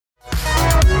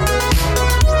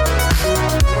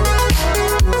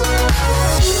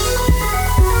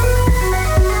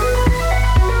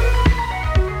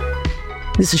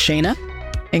This is Shayna.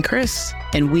 And Chris.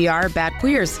 And we are Bad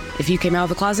Queers. If you came out of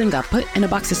the closet and got put in a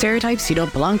box of stereotypes you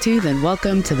don't belong to, then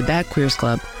welcome to the Bad Queers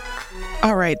Club.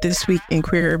 All right, this week in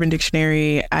Queer Urban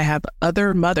Dictionary, I have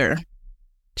other mother.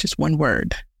 Just one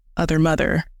word. Other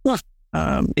mother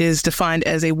is defined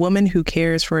as a woman who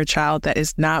cares for a child that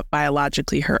is not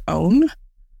biologically her own.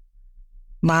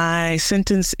 My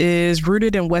sentence is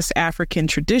rooted in West African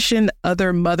tradition.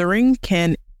 Other mothering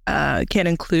can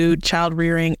include child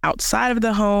rearing outside of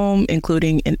the home,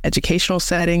 including in educational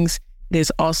settings. It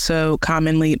is also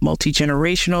commonly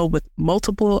multi-generational with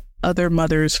multiple other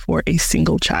mothers for a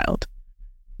single child.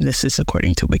 This is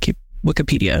according to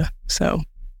Wikipedia. So,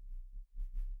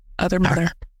 other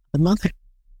mother. The mother.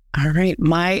 All right.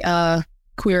 My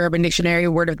Queer Urban Dictionary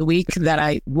word of the week that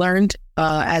I learned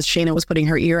as Shayna was putting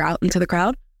her ear out into the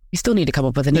crowd. We still need to come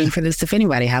up with a name for this. If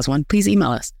anybody has one, please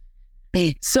email us.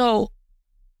 So,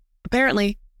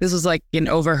 apparently, this was like an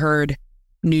overheard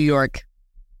New York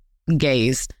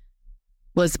gaze,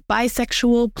 was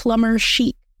bisexual plumber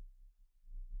chic.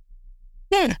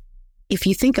 If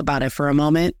you think about it for a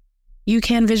moment, you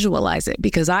can visualize it,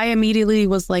 because I immediately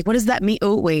was like, what does that mean?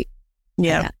 Oh, wait.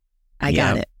 Yeah. I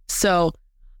got it. So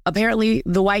apparently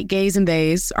the white gays and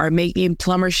theys are making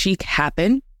plumber chic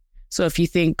happen. So if you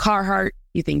think Carhartt,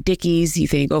 you think Dickies, you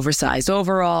think oversized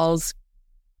overalls,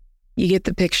 you get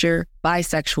the picture.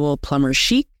 Bisexual plumber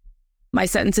chic. My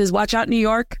sentence is, watch out, New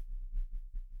York.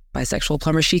 Bisexual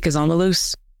plumber chic is on the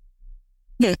loose.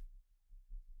 Yeah.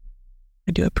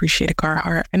 I do appreciate a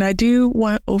Carhartt, and I do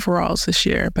want overalls this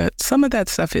year, but some of that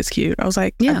stuff is cute. I was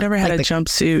like, I've never had a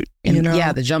jumpsuit, you know?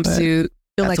 Yeah, the jumpsuit.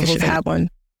 I feel like I should have one.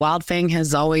 Wild Fang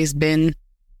has always been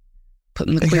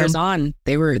putting the queers on.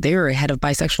 They were ahead of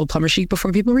bisexual plumber chic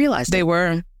before people realized it. They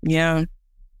were. Yeah,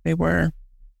 they were.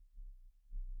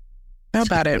 How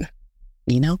about it?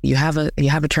 You know, you have a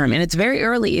term, and it's very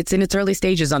early. It's in its early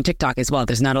stages on TikTok as well.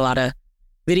 There's not a lot of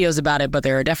videos about it, but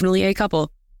there are definitely a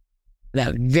couple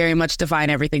that very much define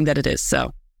everything that it is.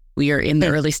 So we are in the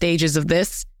early stages of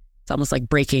this. It's almost like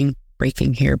breaking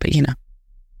here, but you know.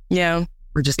 Yeah.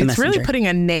 We're just a messenger. It's really putting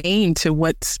a name to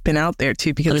what's been out there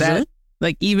too, because that,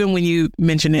 like, even when you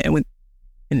mention it,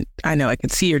 and I know I can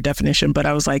see your definition, but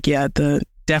I was like, yeah,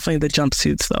 definitely the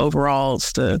jumpsuits, the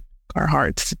overalls, the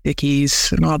Carhartts, the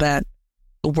Dickies, and all that,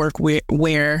 the work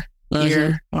wear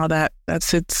gear, all that.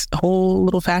 That's its whole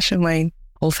little fashion lane.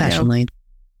 Whole fashion lane.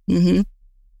 Mm-hmm.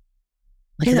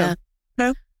 Look at that.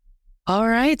 Yeah. All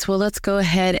right. Well, let's go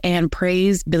ahead and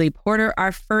praise Billy Porter.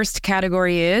 Our first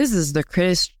category is the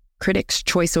Critics'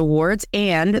 Choice Awards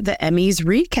and the Emmys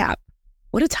recap.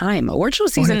 What a time. Award show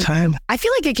season. What a time. I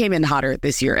feel like it came in hotter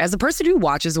this year. As a person who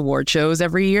watches award shows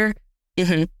every year,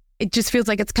 it just feels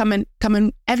like it's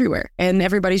coming everywhere. And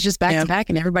everybody's just back to back,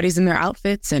 and everybody's in their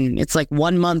outfits. And it's like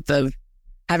 1 month of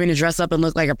having to dress up and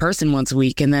look like a person once a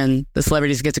week. And then the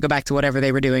celebrities get to go back to whatever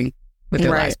they were doing with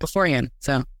their lives beforehand.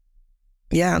 So,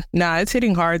 yeah, it's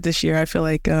hitting hard this year. I feel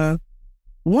like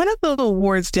one of the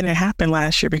awards didn't happen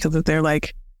last year because of their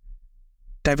like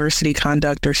diversity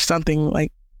conduct or something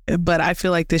like. But I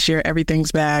feel like this year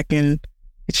everything's back, and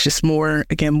it's just more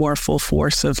full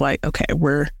force of like, okay,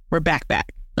 we're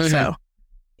back. So,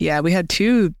 yeah, we had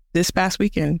 2 this past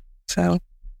weekend. So,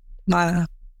 a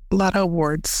lot of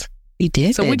awards. We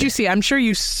did. So what'd you see? I'm sure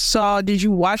you saw. Did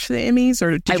you watch the Emmys,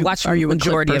 or I watched the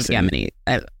majority of the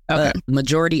Emmys?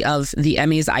 Majority of the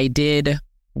Emmys I did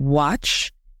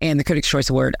watch, and the Critics'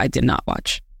 Choice Award I did not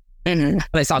watch. But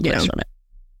I saw clips from it.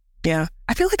 Yeah,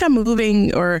 I feel like I'm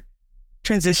moving or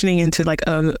transitioning into like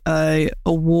a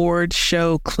award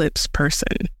show clips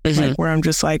person, like where I'm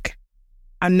just like,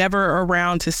 I'm never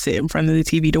around to sit in front of the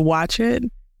TV to watch it.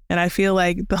 And I feel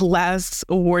like the last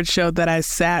award show that I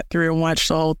sat through and watched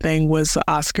the whole thing was the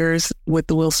Oscars with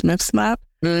the Will Smith slap.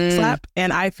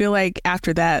 And I feel like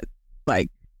after that, like,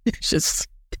 it's just,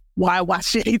 why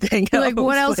watch anything else? Like,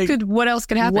 what else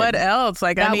could happen? What else?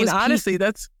 Like, I mean, honestly,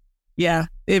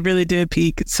 it really did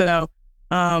peak. So,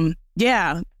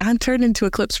 I'm turned into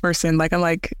a clips person. Like, I'm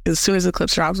like, as soon as the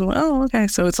clips drops, I'm like, oh, okay.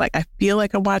 So it's like, I feel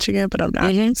like I'm watching it, but I'm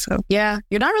not. So yeah,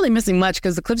 you're not really missing much,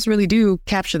 because the clips really do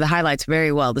capture the highlights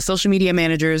very well. The social media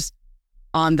managers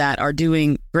on that are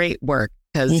doing great work,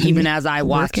 because even as I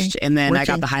watched and then I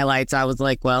got the highlights, I was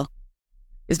like, well,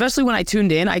 especially when I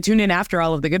tuned in after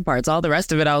all of the good parts. All the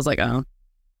rest of it, I was like, oh,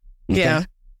 okay.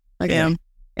 Yeah.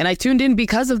 And I tuned in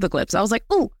because of the clips. I was like,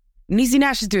 oh, Niecy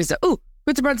Nash is doing stuff. Oh,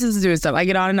 Quincy Brunson's is doing stuff. I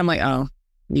get on and I'm like, oh,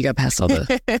 you got past all the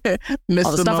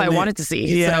stuff I wanted to see.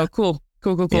 Yeah. So cool.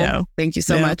 Yeah. Thank you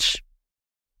so much.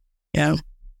 Yeah.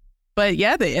 But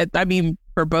yeah, I mean,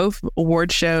 for both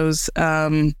award shows,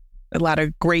 a lot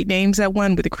of great names that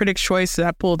won. With the Critics' Choice,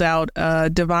 I pulled out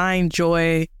Divine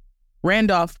Joy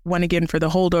Randolph won again for The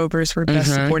Holdovers for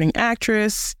Best Supporting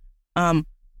Actress.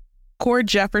 Cord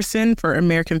Jefferson for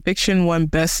American Fiction won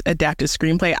Best Adapted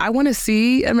Screenplay. I want to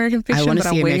see American Fiction, but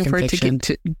I'm waiting for it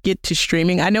to get to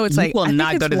streaming. I know it's like, will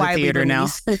not go to the theater now.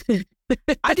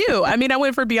 I do. I mean, I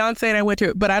went for Beyonce and I went to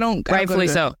it, but I don't. Rightfully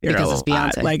so, because it's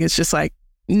Beyonce. Like, it's just like,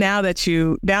 now that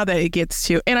it gets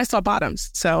to, and I saw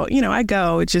Bottoms. So, I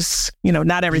go, it just,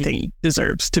 not everything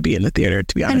deserves to be in the theater,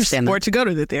 to be honest. I understand that. Or to go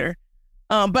to the theater.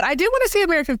 But I did want to see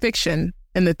American Fiction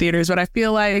in the theaters, but I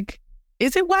feel like,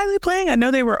 is it widely playing? I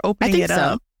know they were opening it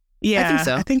up. Yeah, I think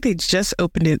so. I think they just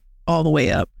opened it all the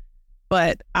way up.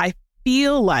 But I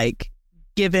feel like,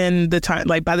 given the time,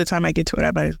 like by the time I get to it,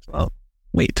 I might as well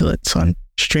wait till it's on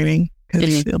streaming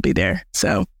because it'll be there.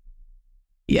 So,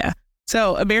 yeah.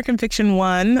 So American Fiction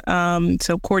won.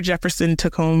 So Cord Jefferson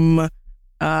took home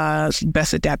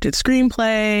Best Adapted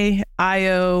Screenplay.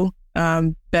 Io,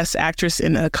 Best Actress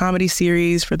in a Comedy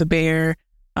Series for The Bear.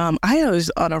 Io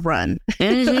is on a run.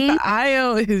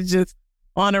 Io is just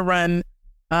on a run.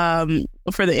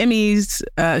 For the Emmys,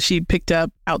 she picked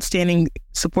up Outstanding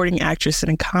Supporting Actress in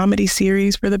a Comedy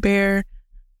Series for The Bear.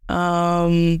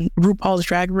 RuPaul's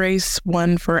Drag Race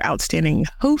won for Outstanding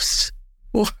Host,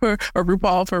 or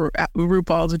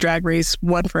RuPaul's Drag Race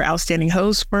won for Outstanding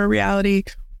Host for a reality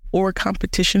or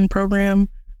competition program.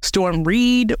 Storm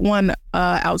Reed won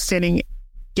Outstanding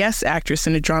Guest Actress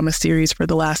in a Drama Series for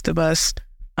The Last of Us.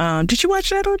 Did you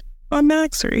watch that on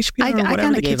Max or HBO or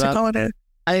whatever the kids are calling it?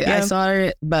 I saw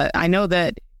it, but I know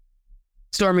that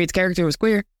Storm Reed's character was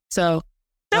queer, so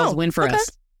that was a win for us.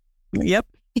 Yep.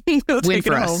 Win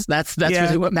for us. That's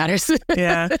really what matters.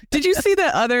 Yeah. Did you see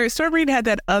that other, Storm Reed had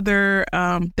that other,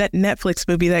 that Netflix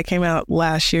movie that came out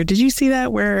last year. Did you see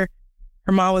that where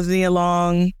her mom was Nia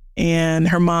Long and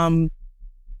her mom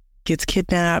gets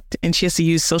kidnapped and she has to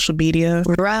use social media?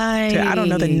 Right. I don't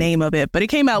know the name of it, but it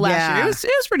came out last year.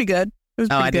 It was pretty good. It was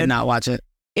pretty good. Did not watch it.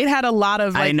 It had a lot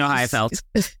of, like, I didn't know how I felt.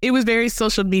 It was very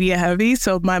social media heavy,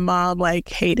 so my mom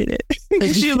hated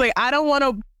it. She was like, I don't want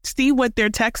to see what they're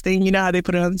texting. You know how they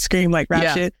put it on the screen, like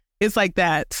rap shit. It's like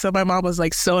that. So my mom was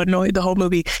like so annoyed the whole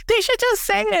movie. They should just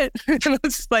say it. And I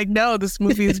was just like, no, this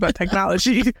movie is about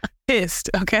technology. Pissed,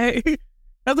 okay?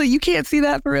 I was like, you can't see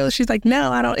that for real? She's like,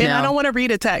 no, I don't. And I don't want to read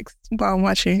a text while I'm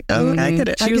watching. I get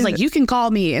it. She was like, you can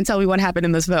call me and tell me what happened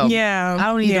in this film. Yeah. I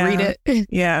don't need to read it.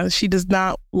 Yeah. She does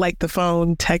not like the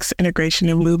phone text integration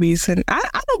in movies. And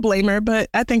I don't blame her, but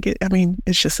I think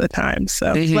it's just a time.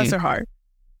 So bless her heart.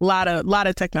 A lot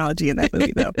of technology in that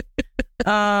movie though.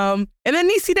 And then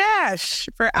Niecy Nash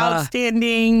for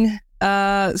Outstanding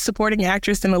Supporting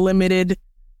Actress in a Limited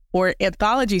or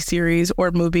Anthology Series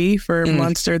or Movie for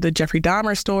Monster, the Jeffrey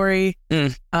Dahmer story.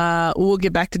 We'll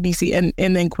get back to Niecy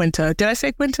and then Quinta. Did I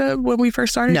say Quinta when we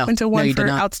first started? No. Quinta won for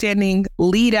Outstanding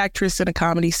Lead Actress in a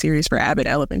Comedy Series for Abbott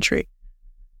Elementary.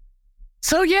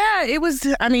 So yeah, it was,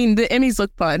 the Emmys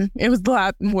looked fun. It was a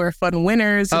lot more fun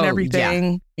winners and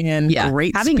everything. Yeah. And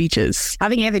great speeches.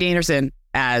 Having Anthony Anderson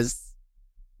as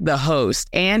the host,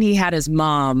 and he had his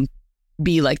mom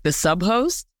be like the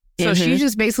sub-host. So she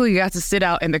just basically got to sit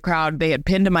out in the crowd. They had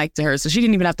pinned a mic to her, so she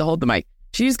didn't even have to hold the mic.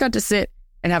 She just got to sit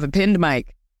and have a pinned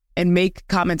mic and make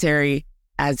commentary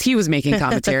as he was making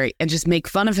commentary and just make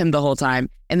fun of him the whole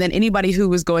time. And then anybody who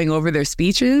was going over their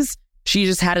speeches, she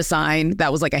just had a sign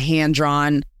that was like a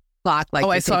hand-drawn clock, like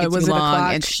I saw it was too a long,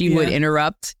 clock. and she would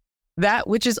interrupt that,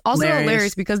 which is also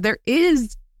hilarious because there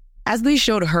is, as they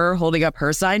showed her holding up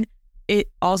her sign, it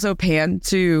also panned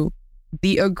to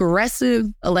the aggressive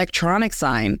electronic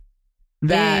sign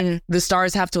that the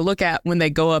stars have to look at when they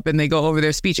go up and they go over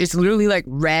their speech. It's literally like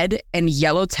red and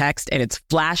yellow text and it's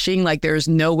flashing like there's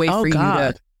no way for you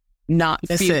to not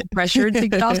feel pressured to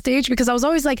get off stage, because I was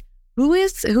always like, who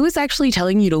is actually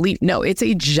telling you to leave? No, it's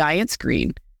a giant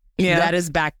screen that is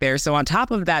back there. So on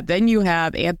top of that, then you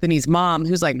have Anthony's mom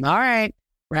who's like, all right,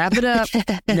 wrap it up.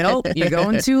 Nope, you're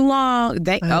going too long.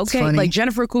 Funny. Like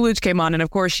Jennifer Coolidge came on and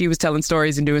of course she was telling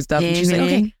stories and doing stuff. And she's like,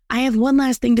 okay, I have one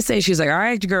last thing to say. She's like, all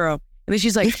right, girl. And then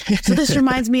she's like, so this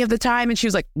reminds me of the time. And she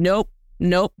was like, nope,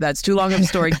 that's too long of a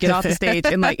story. Get off the stage.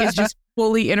 And like, it's just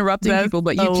fully interrupting people.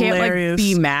 But you can't like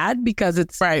be mad because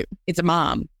it's a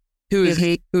mom who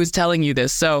is telling you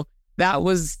this. So that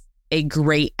was a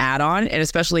great add-on. And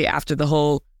especially after the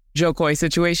whole Jo Koy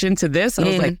situation to this, I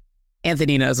was like,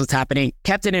 Anthony knows what's happening.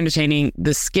 Kept it entertaining.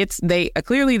 The skits,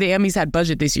 clearly the Emmys had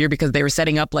budget this year because they were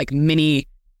setting up like mini,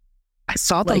 I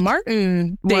saw the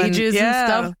Martin stages and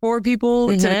stuff for people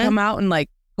to come out and like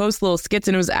post little skits,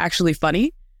 and it was actually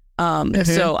funny.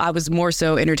 So I was more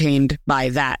so entertained by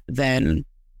that than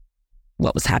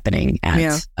what was happening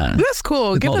at that's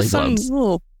cool. Give us some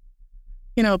little,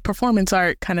 performance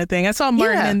art kind of thing. I saw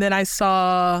Martin, and then I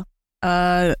saw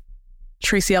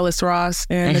Tracy Ellis Ross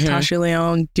and Natasha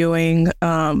Lyonne doing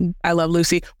I Love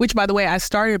Lucy, which, by the way, I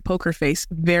started Poker Face.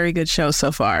 Very good show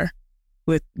so far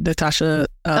with Natasha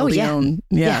Lyonne.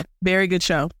 Yeah, very good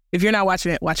show. If you're not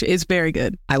watching it, watch it. It's very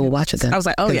good. I will watch it then. I was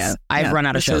like, I've run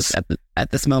out of shows at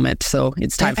this moment, so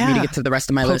it's time for me to get to the rest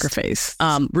of my list. Poker Face.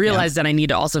 Realized that I need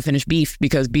to also finish Beef,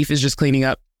 because Beef is just cleaning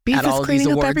up at all of these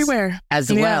awards everywhere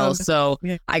as well. So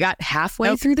I got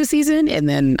halfway through the season, and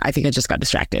then I think I just got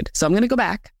distracted. So I'm going to go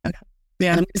back. Okay.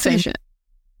 Yeah, and finish it.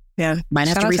 Yeah, might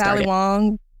have to restart Ali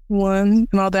Wong won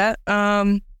and all that.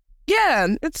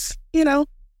 It's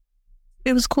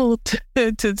it was cool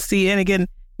to see. And again,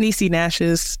 Niecy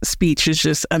Nash's speech is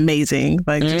just amazing.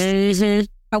 Like,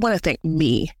 I want to thank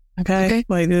me. Okay,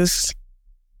 like this.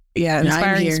 Yeah,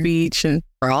 inspiring speech, and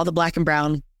for all the Black and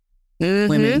brown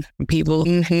women and people,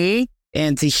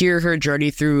 and to hear her journey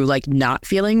through like not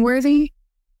feeling worthy,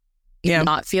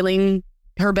 not feeling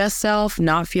her best self,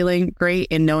 not feeling great,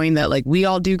 and knowing that like we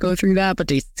all do go through that, but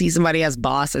to see somebody as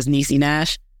boss as Niecy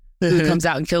Nash who comes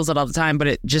out and kills it all the time, but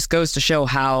it just goes to show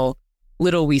how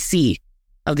little we see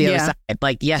of the other side.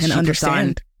 Like, yes, and she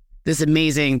understand this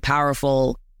amazing,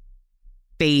 powerful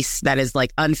face that is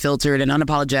like unfiltered and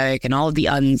unapologetic and all of the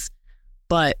uns,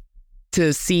 but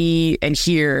to see and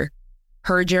hear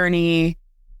her journey,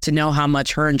 to know how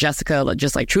much her and Jessica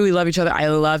just like truly love each other. I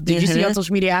love. Did you see on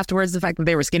social media afterwards the fact that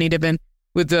they were skinny dipping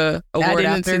with the award?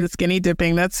 I didn't see the skinny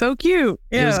dipping. That's so cute.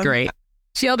 Yeah. It was great.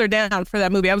 She held her down for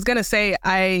that movie. I was going to say,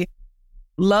 I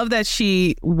love that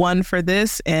she won for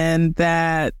this, and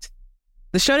that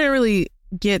the show didn't really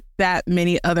get that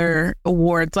many other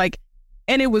awards. Like,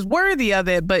 and it was worthy of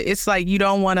it, but it's like, you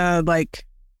don't want to like,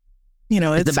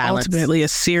 it's ultimately a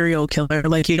serial killer.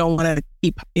 Like, you don't want to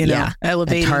keep,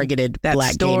 elevating targeted that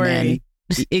Black story. Gay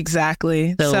men.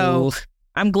 Exactly. So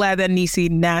I'm glad that Niecy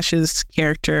Nash's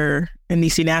character and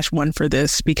Niecy Nash won for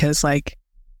this, because like,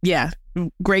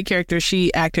 great character.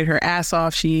 She acted her ass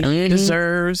off. She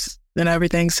deserves and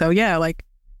everything. So like,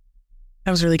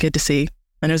 that was really good to see.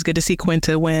 And it was good to see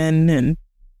Quinta win. And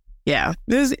it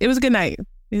was a good night.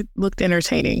 It looked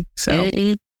entertaining. So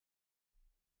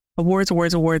awards.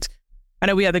 I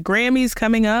know we have the Grammys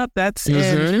coming up. That's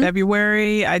in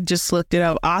February. I just looked it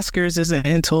up. Oscars isn't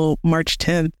until March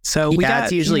 10th. So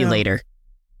it's usually later.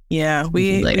 Yeah,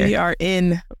 we are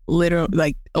in literal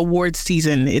like award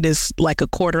season. It is like a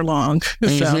quarter long.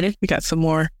 So we got some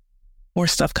more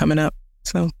stuff coming up.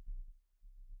 So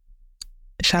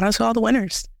shout out to all the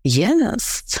winners.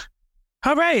 Yes.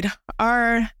 All right.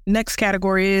 Our next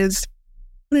category is,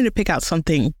 I wanted to pick out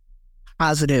something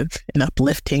positive and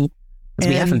uplifting. Because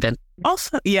we haven't been.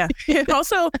 Also,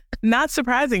 also not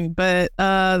surprising, but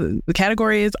the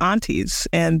category is aunties,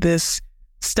 and this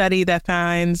study that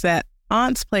finds that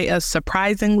aunts play a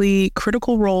surprisingly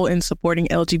critical role in supporting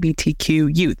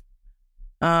LGBTQ youth.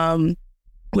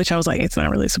 Which I was like, it's not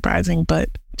really surprising, but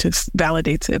just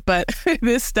validates it. But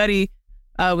this study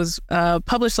was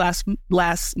published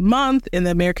last month in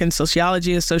the American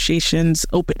Sociology Association's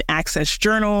Open Access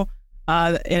Journal,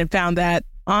 and it found that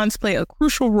aunts play a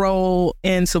crucial role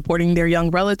in supporting their young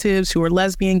relatives who are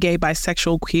lesbian, gay,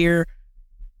 bisexual, queer,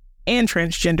 and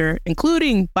transgender,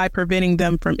 including by preventing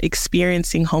them from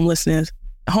experiencing homelessness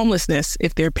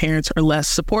if their parents are less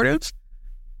supportive.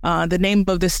 The name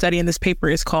of this study in this paper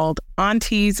is called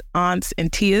Aunties, Aunts,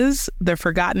 and Tias, the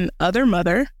Forgotten Other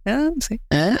Mother,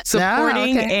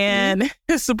 supporting and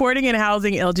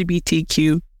housing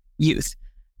LGBTQ youth.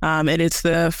 And it's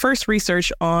the first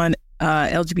research on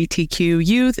LGBTQ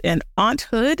youth and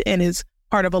aunthood, and is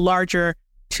part of a larger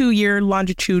 2-year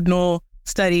longitudinal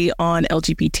study on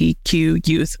LGBTQ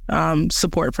youth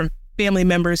support from family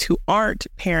members who aren't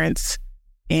parents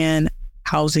and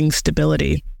housing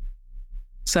stability.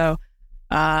 So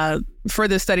for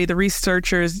this study, the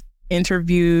researchers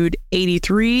interviewed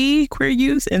 83 queer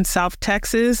youth in South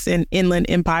Texas and Inland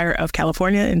Empire of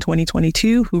California in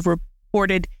 2022 who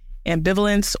reported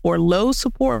ambivalence or low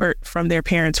support from their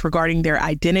parents regarding their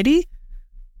identity.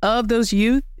 Of those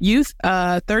youth,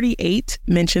 38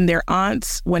 mentioned their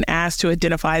aunts when asked to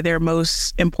identify their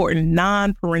most important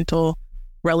non-parental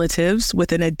relatives,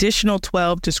 with an additional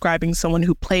 12 describing someone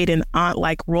who played an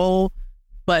aunt-like role,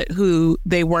 but who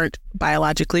they weren't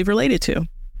biologically related to.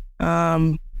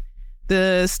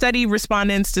 The study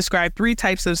respondents described 3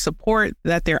 types of support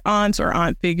that their aunts or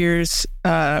aunt figures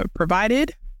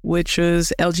provided, which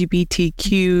was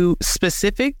LGBTQ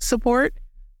specific support,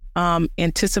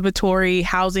 anticipatory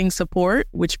housing support,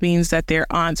 which means that their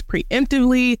aunts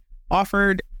preemptively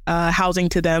offered housing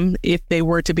to them if they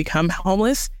were to become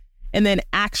homeless, and then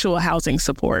actual housing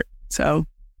support. So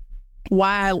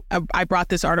why I brought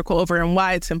this article over and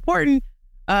why it's important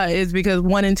is because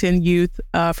 1 in 10 youth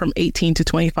from 18 to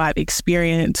 25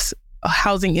 experience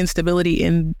housing instability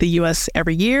in the U.S.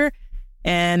 every year.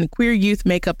 And queer youth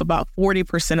make up about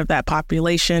 40% of that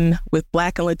population, with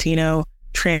Black and Latino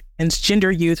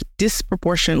transgender youth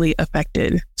disproportionately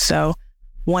affected. So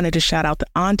wanted to shout out the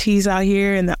aunties out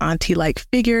here and the auntie-like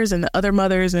figures and the other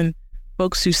mothers and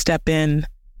folks who step in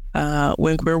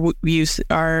when queer youth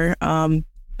are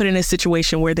put in a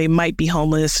situation where they might be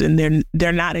homeless and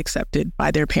they're not accepted by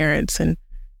their parents. And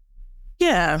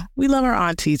yeah, we love our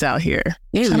aunties out here.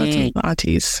 Mm-hmm. Shout out to the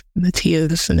aunties and the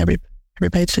tias and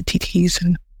everybody's the TTs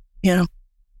and, you know.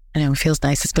 I know, it feels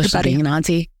nice, especially being an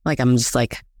auntie. Like, I'm just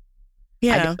like,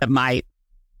 yeah, my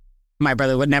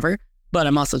brother would never, but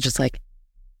I'm also just like,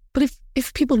 but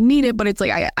if people need it, but it's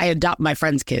like, I adopt my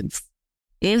friends' kids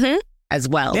as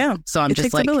well. Yeah. So I'm it just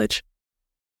takes like, a village.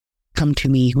 Come to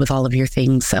me with all of your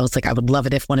things. So I was like, I would love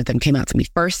it if one of them came out to me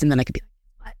first, and then I could be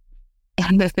like,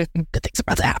 what? Good things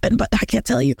about to happen, but I can't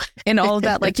tell you. And all of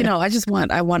that, like, you know,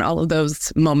 I want all of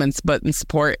those moments, but in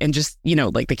support and just, you know,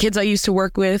 like the kids I used to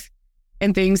work with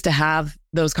and things, to have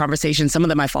those conversations. Some of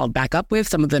them I followed back up with.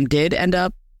 Some of them did end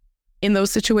up in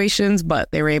those situations,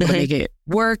 but they were able to make it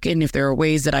work. And if there were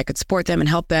ways that I could support them and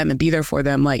help them and be there for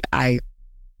them, like I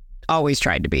always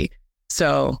tried to be.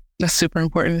 So that's super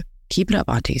important. Keep it up,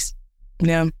 aunties.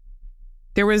 Yeah.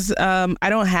 There was, I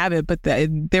don't have it, but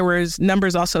there was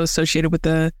numbers also associated with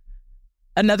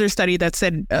another study that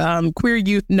said queer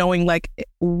youth knowing like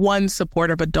one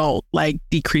supportive adult like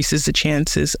decreases the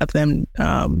chances of them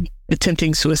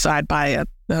attempting suicide by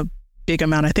a big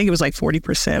amount. I think it was like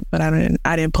 40%, but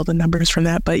I didn't pull the numbers from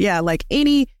that. But yeah, like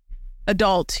any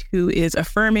adult who is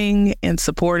affirming and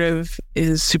supportive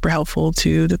is super helpful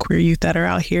to the queer youth that are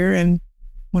out here, and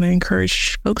want to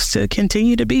encourage folks to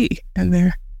continue to be in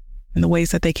the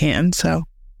ways that they can. So,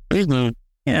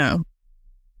 yeah.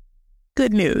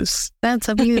 Good news. That's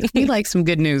we like some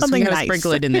good news. Something we gotta nice.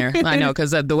 Sprinkle it in there. I know,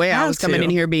 because the way I was coming in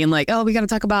here being like, oh, we got to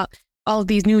talk about all of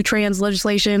these new trans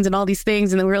legislations and all these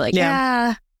things, and then we were like,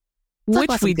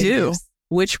 which we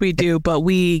do, but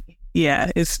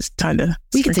it's time to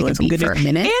we can take a beat for a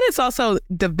minute. And it's also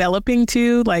developing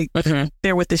too. Like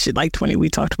there with this shit, like we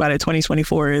talked about it.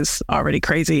 2024 is already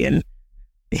crazy and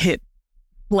hit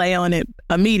play on it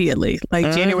immediately.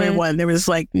 Like January 1, there was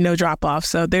like no drop off.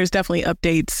 So there's definitely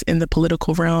updates in the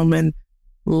political realm and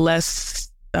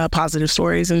less positive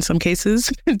stories in some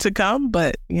cases to come.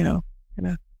 But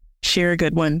share a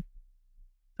good one.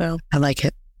 So I like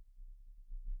it.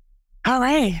 All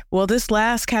right. Well, this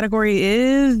last category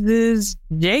is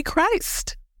J.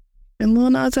 Christ and Lil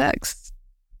Nas X.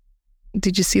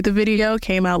 Did you see the video?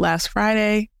 Came out last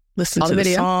Friday. Listen to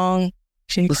the song.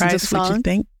 J. Christ, what you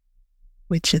think?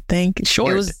 What you think?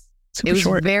 Short. It was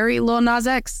very Lil Nas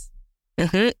X.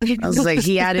 I was like,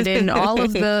 he added in all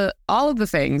of the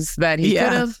things that he could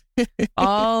have,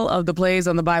 all of the plays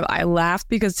on the Bible. I laughed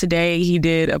because today he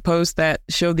did a post that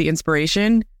showed the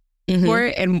inspiration for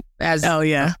it, and as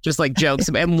just like jokes,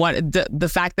 and what the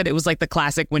fact that it was like the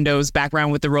classic Windows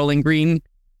background with the rolling green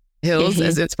hills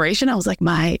as inspiration. I was like,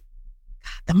 my God,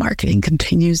 the marketing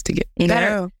continues to get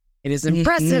better. It is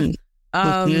impressive.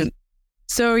 So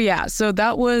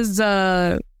that was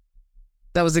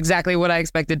exactly what I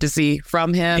expected to see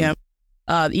from him.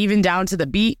 Even down to the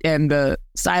beat and the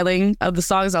styling of the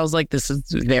songs, I was like, this is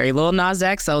very Lil Nas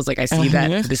X. I was like, I see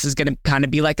that this is going to kind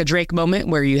of be like a Drake moment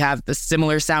where you have the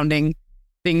similar sounding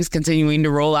things continuing to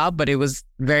roll out. But it was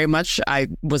very much, I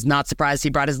was not surprised he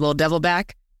brought his little devil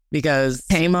back, because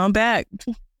came on back.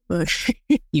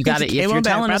 You got it. If you're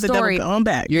telling a story,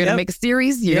 you're going to make a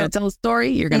series, you're going to tell a story,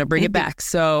 you're going to bring it back.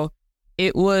 So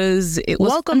it was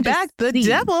welcome back the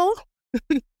devil.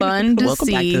 Fun to welcome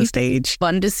see. Back to the stage.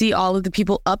 Fun to see all of the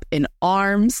people up in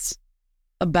arms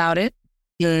about it,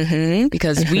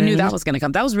 because we knew that was going to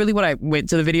come. That was really what I went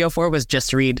to the video for, was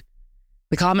just to read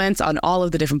the comments on all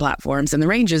of the different platforms and the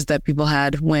ranges that people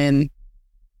had when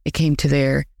it came to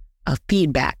their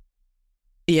feedback.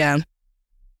 Yeah.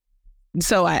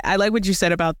 So I like what you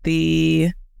said about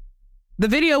the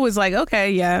video was like,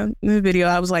 okay, the video,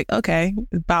 I was like, okay,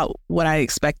 about what I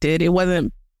expected. It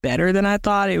wasn't better than I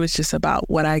thought. It was just about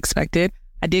what I expected.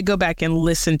 I did go back and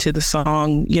listen to the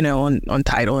song, on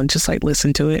Tidal, and just like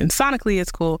listen to it. And sonically,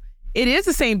 it's cool. It is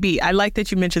the same beat. I like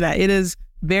that you mentioned that. It is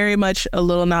very much a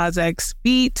Lil Nas X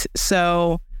beat.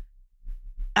 So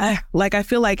I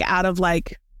feel like out of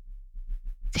like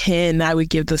 10, I would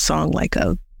give the song like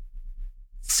a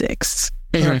 6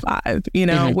 or a 5,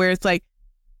 where it's like,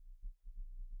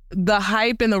 the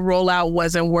hype and the rollout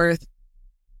wasn't worth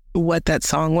what that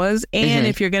song was. And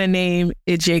if you're going to name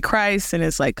it J. Christ and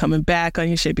it's like coming back on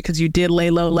your shit because you did lay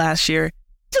low last year,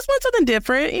 just want something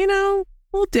different, you know,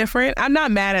 a little different. I'm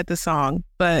not mad at the song,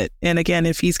 and again,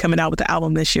 if he's coming out with the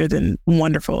album this year, then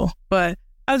wonderful. But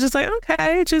I was just like,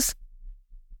 okay, it just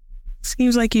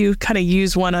seems like you kind of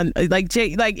used one on like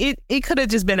Jay, like it could have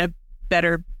just been a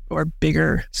better or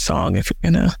bigger song if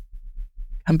you're going to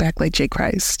come back like J.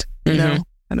 Christ, you know,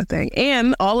 kind of thing.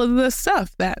 And all of the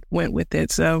stuff that went with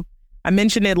it. So I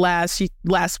mentioned it last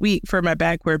week for my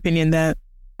Bad Queer Opinion that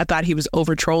I thought he was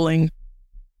over trolling.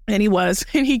 And he was.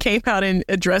 And he came out and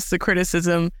addressed the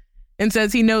criticism and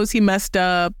says he knows he messed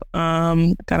up.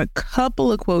 Got a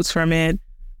couple of quotes from it.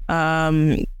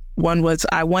 One was,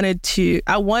 I wanted to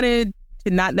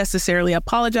not necessarily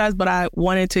apologize, but I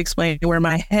wanted to explain where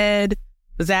my head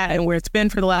was at and where it's been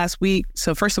for the last week.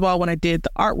 So first of all, when I did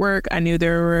the artwork, I knew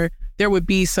there would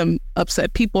be some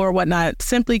upset people or whatnot,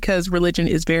 simply because religion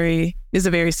is a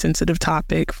very sensitive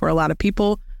topic for a lot of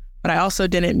people. But I also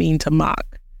didn't mean to mock.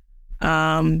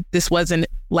 This wasn't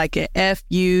like a F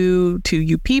you to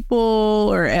you people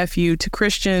or F you to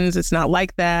Christians. It's not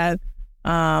like that.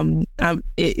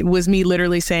 It was me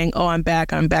literally saying, oh, I'm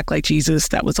back like Jesus.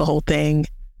 That was the whole thing.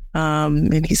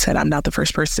 And he said, I'm not the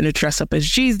first person to dress up as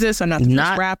Jesus. I'm not the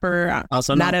first rapper.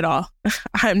 Also not at all.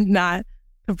 I'm not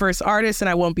the first artist and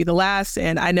I won't be the last.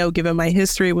 And I know, given my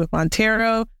history with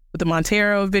Montero, with the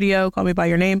Montero video, Call Me By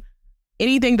Your Name,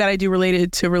 anything that I do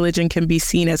related to religion can be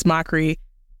seen as mockery.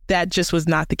 That just was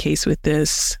not the case with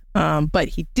this. But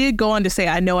he did go on to say,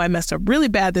 I know I messed up really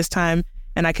bad this time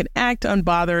and I can act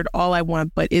unbothered all I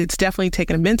want, but it's definitely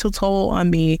taken a mental toll on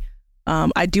me.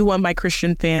 I do want my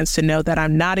Christian fans to know that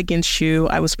I'm not against you.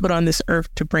 I was put on this earth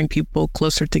to bring people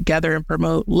closer together and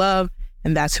promote love,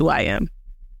 and that's who I am.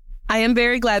 I am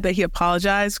very glad that he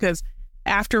apologized, because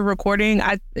after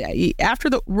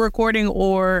the recording,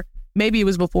 or maybe it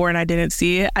was before and I didn't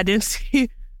see it, I didn't see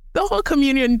the whole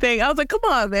communion thing. I was like, come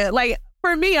on, man. Like,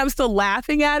 for me, I'm still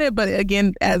laughing at it. But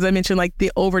again, as I mentioned, like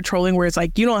the over trolling where it's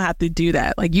like, you don't have to do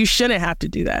that. Like, you shouldn't have to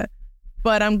do that.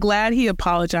 But I'm glad he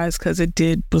apologized, because it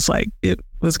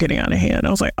was getting out of hand. I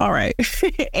was like, all right.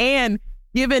 And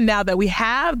given now that we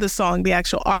have the song, the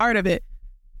actual art of it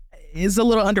is a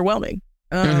little underwhelming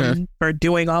for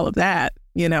doing all of that,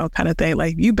 you know, kind of thing.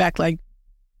 Like, you back like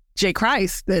J.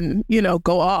 Christ, then, you know,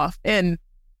 go off. And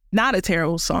not a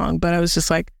terrible song, but I was just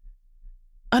like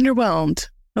underwhelmed.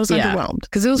 I was underwhelmed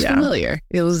because it was familiar.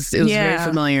 It was very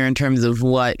familiar in terms of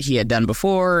what he had done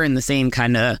before and the same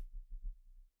kind of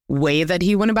way that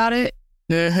he went about it.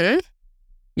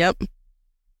 Yep.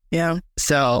 Yeah.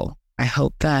 So I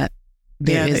hope that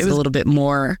there is a little bit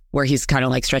more where he's kind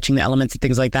of like stretching the elements and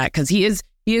things like that, because he is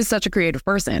such a creative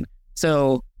person.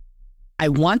 So I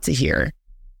want to hear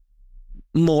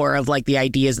more of like the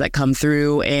ideas that come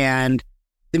through and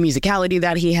the musicality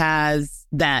that he has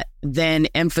that then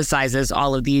emphasizes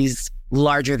all of these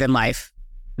larger than life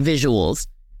visuals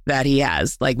that he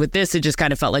has. Like with this, it just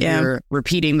kind of felt like we were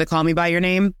repeating the Call Me By Your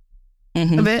Name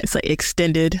of it. It's like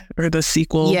extended or the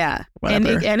sequel. Yeah. And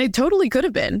it totally could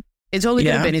have been. It totally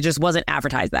could have been. It just wasn't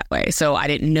advertised that way. So I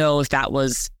didn't know if that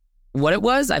was what it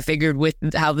was. I figured with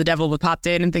how the devil popped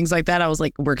in and things like that, I was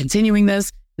like, we're continuing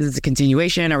this. Is this a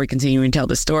continuation? Are we continuing to tell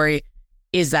the story?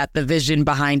 Is that the vision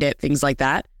behind it? Things like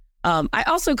that. I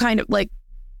also kind of like,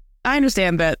 I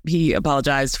understand that he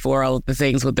apologized for all of the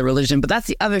things with the religion, but that's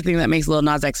the other thing that makes Lil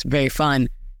Nas X very fun,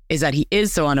 is that he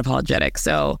is so unapologetic.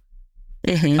 So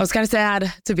I was kind of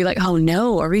sad to be like, oh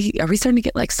no, are we starting to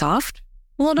get like soft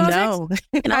Lil Nas X?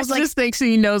 And I was like, just think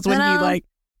he knows when he like,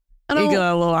 he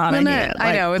got a little out of hand.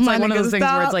 I know. It's like one of those things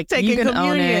where it's like, you can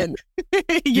communion. Own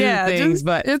it. Things,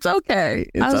 but it's okay.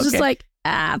 I was just like,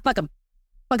 fuck him.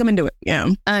 Fuck him into it. Yeah.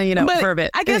 But for a bit.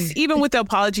 I guess even with the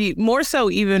apology, more so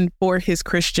even for his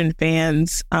Christian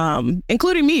fans,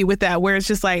 including me with that, where it's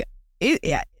just like,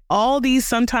 all these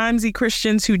sometimes the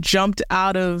Christians who jumped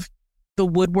out of the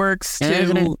woodworks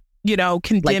to, you know,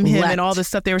 condemn him and all the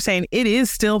stuff they were saying, it is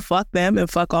still fuck them and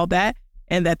fuck all that.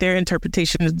 And that their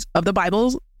interpretation of the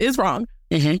Bible is wrong.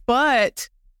 But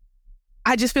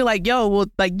I just feel like,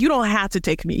 you don't have to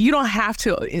take me. You don't have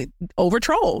to over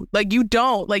troll. Like, you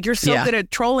don't. Like, you're so good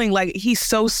at trolling. Like, he's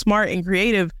so smart and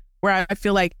creative, where I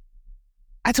feel like,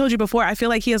 I told you before, I feel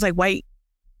like he has like white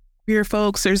queer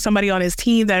folks or somebody on his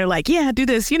team that are like, yeah, do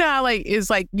this. You know how like, it's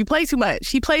like, you play too much.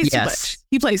 He plays too much.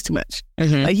 He plays too much.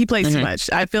 Like, he plays too much.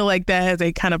 I feel like that has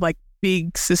a kind of like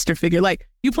big sister figure. Like,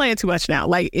 you playing too much now.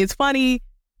 Like, it's funny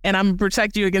and I'm gonna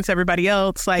protect you against everybody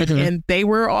else. Like, and they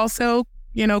were also,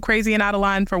 you know, crazy and out of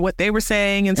line for what they were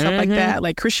saying and stuff like that.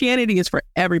 Like, Christianity is for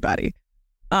everybody.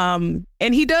 And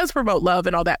he does promote love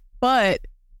and all that, but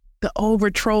the over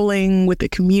trolling with the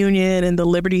communion and the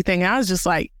liberty thing, I was just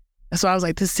like, that's why I was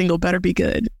like, this single better be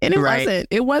good. And it wasn't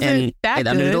and that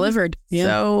good. It delivered. Yeah.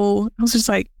 So I was just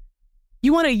like,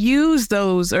 you want to use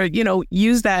those or,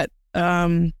 use that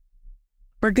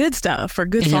for good stuff, for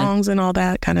good songs and all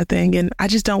that kind of thing. And I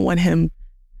just don't want him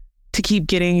to keep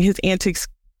getting his antics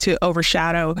to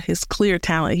overshadow his clear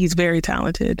talent. He's very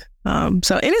talented. And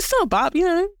it's still Bob,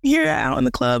 here out in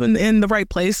the club and in the right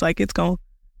place, like it's going to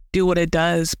do what it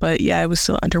does. But yeah, it was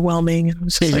still underwhelming. And it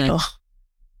was just like, oh.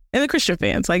 And the Christian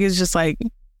fans, like, it's just like,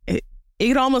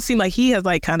 it almost seemed like he has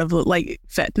like kind of like,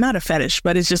 not a fetish,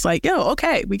 but it's just like, yo,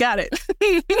 okay, we got it.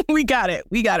 We got it,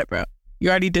 bro. You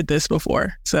already did this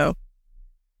before. So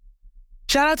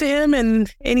shout out to him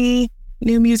and any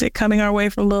new music coming our way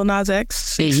from Lil Nas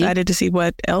X. Excited to see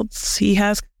what else he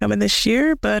has coming this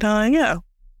year. But we'll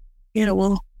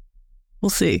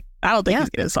see. I don't think he's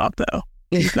getting soft though.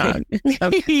 He's not.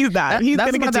 Okay. He's not. He's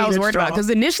that's what I was worried about. Because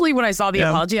initially when I saw the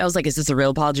apology, I was like, is this a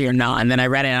real apology or not? And then I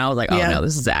read it and I was like, oh no,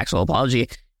 this is the actual apology.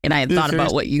 And I had thought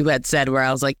about what you had said where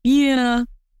I was like, yeah,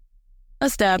 a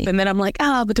step. And then I'm like,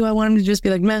 but do I want him to just be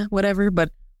like, meh, whatever?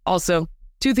 But also,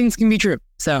 two things can be true.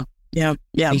 So yeah,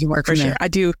 you can work for sure. There.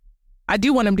 I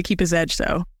do want him to keep his edge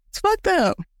though. It's fuck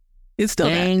them. It's still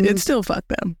that. It's still fuck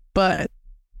them. But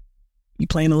you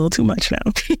playing a little too much now.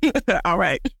 All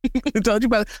right. I told you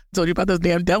about those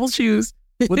damn devil shoes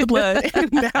with the blood.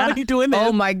 Now you doing that.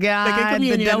 Oh my God.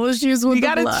 The devil shoes with the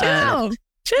blood. You gotta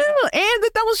chill. And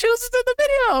the devil shoes is in the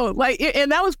video. Like,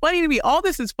 and that was funny to me. All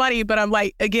this is funny, but I'm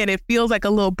like, again, it feels like a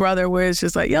little brother where it's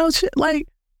just like, yo, shit, like,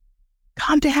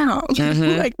 calm down.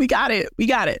 Like, we got it.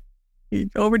 You're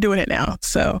overdoing it now.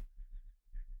 So,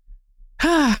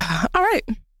 all right.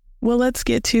 Well, let's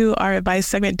get to our advice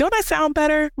segment. Don't I sound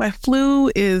better? My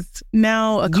flu is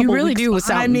now a couple. You really weeks do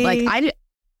sound me. like I did.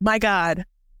 My God,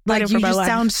 like you just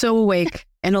sound so awake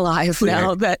and alive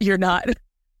now that you're not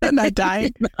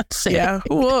dying. Not sick. Yeah.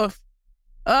 Woof.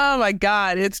 Oh my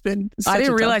God, it's been. I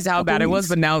didn't realize how bad it was,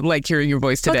 but now, like hearing your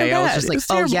voice today, I was just like,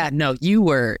 oh yeah, no, you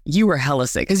were hella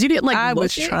sick because you didn't like. I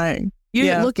was trying. You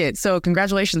didn't look it, so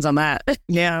congratulations on that.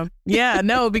 Yeah,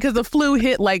 no, because the flu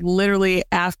hit like literally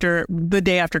after the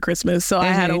day after Christmas. So I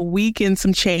had a week and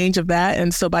some change of that.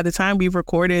 And so by the time we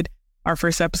recorded our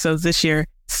first episodes this year,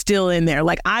 still in there.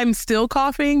 Like I'm still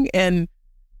coughing and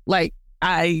like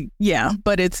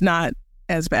but it's not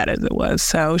as bad as it was.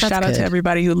 So shout out to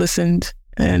everybody who listened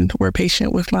and were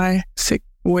patient with my sick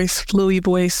voice, flu-y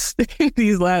voice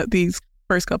these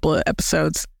first couple of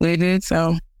episodes.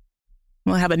 So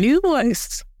we'll have a new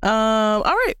voice. All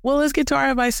right. Well, let's get to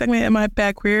our advice segment in my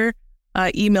bad queer.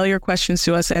 Email your questions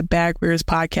to us at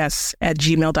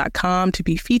badqueerspodcasts@gmail.com to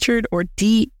be featured or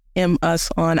DM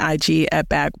us on IG at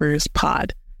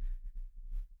badqueerspod.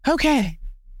 Okay.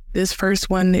 This first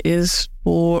one is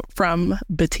from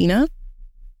Bettina.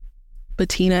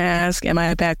 Bettina asks, am I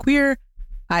a bad queer?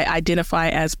 I identify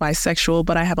as bisexual,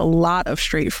 but I have a lot of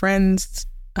straight friends,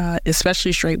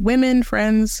 especially straight women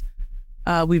friends.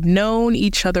 We've known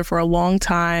each other for a long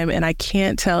time, and I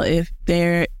can't tell if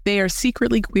they are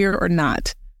secretly queer or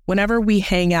not. Whenever we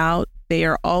hang out, they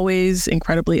are always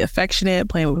incredibly affectionate,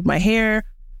 playing with my hair,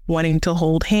 wanting to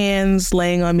hold hands,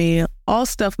 laying on me, all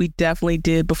stuff we definitely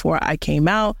did before I came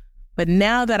out. But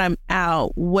now that I'm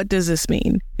out, what does this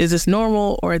mean? Is this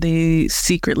normal, or are they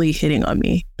secretly hitting on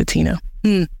me? Bettina.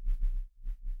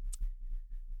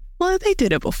 Well, they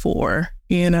did it before,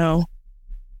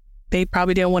 They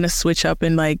probably didn't want to switch up,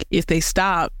 and like if they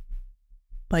stop,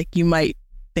 like you might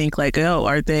think like, oh,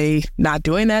 are they not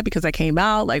doing that because I came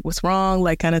out? Like what's wrong?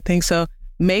 Like kind of thing. So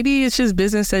maybe it's just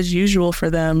business as usual for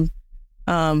them,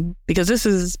 because this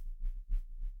is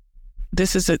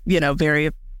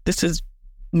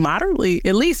moderately,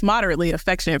 at least moderately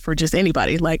affectionate for just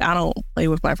anybody. Like I don't play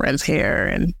with my friend's hair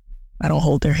and I don't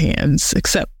hold their hands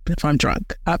except if I'm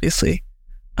drunk, obviously.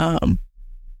 I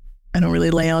don't really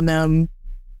lay on them.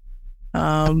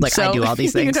 I do all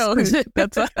these things.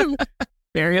 That's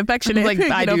very affectionate. Like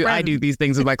I do these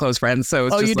things with my close friends. So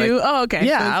it's just do? Oh, okay.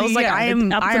 Yeah, so I was like, I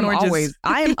am always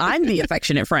I'm the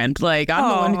affectionate friend. Like I'm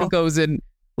the one who goes and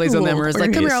lays on them, or is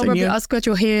like, come here, I'll scratch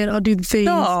your head, I'll do the things,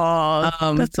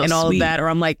 that's so and all sweet. Of that. Or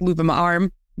I'm like looping my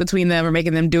arm between them or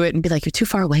making them do it and be like, you're too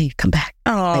far away, come back.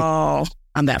 Oh,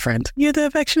 I'm that friend. You're the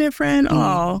affectionate friend.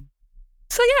 Oh.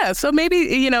 So yeah, so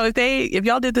maybe, if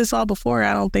y'all did this all before,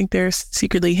 I don't think they're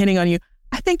secretly hitting on you.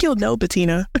 I think you'll know,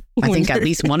 Bettina. I think at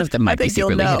least one of them might be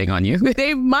secretly hitting on you.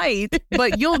 They might,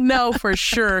 but you'll know for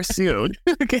sure soon.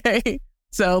 Okay.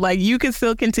 So like you can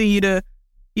still continue to,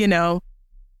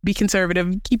 be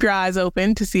conservative. Keep your eyes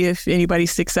open to see if anybody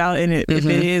sticks out and if it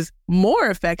is more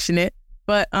affectionate.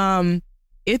 But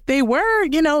if they were,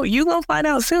 you gonna find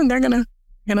out soon. They're gonna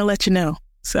let you know.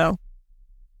 So,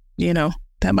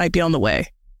 that might be on the way.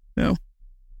 What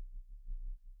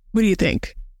do you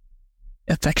think?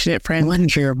 Affectionate friend. I wanted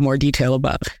to hear more detail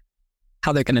about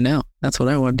how they're gonna know. That's what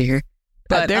I wanted to hear.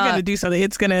 But they're gonna do something.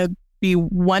 It's gonna be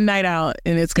one night out,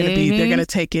 and it's gonna be. They're gonna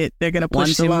take it. They're gonna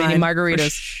push the line. 1 too many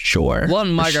margaritas. Sure.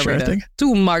 1 margarita. Sure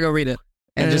 2 margarita.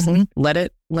 And just let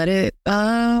it.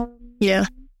 Yeah.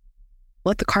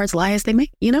 Let the cards lie as they may.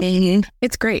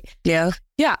 It's great. Yeah.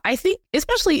 Yeah. I think,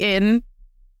 especially in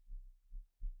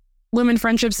women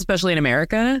friendships, especially in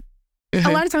America,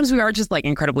 a lot of times we are just like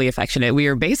incredibly affectionate. We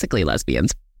are basically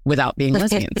lesbians without being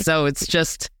lesbians. So it's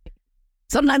just.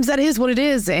 Sometimes that is what it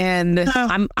is. And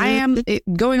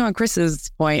going on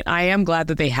Chris's point, I am glad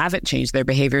that they haven't changed their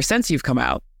behavior since you've come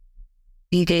out.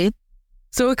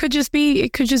 So it could just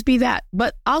be that.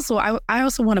 But also, I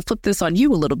also want to flip this on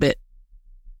you a little bit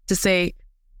to say,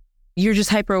 you're just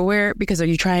hyper aware because are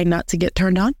you trying not to get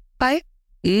turned on by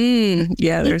it?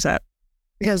 Yeah, there's that.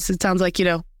 Because it sounds like,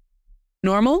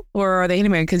 normal, or are they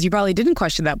anyway? Because you probably didn't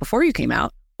question that before you came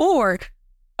out, or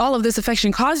all of this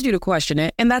affection caused you to question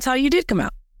it, and that's how you did come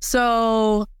out.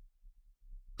 So,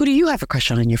 who do you have a crush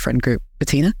on in your friend group,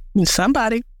 Bettina?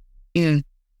 Somebody. Is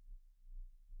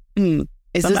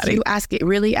Somebody. this you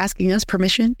really asking us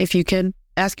permission if you can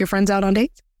ask your friends out on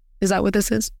dates? Is that what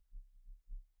this is?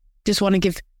 Just want to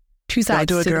give two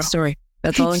sides to the story.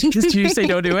 That's all. Did you say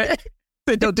don't do it?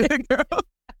 Say don't do it, girl.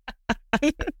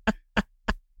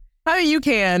 I mean, you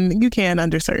can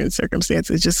under certain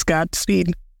circumstances. Just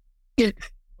Godspeed.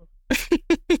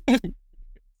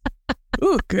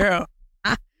 Ooh, girl.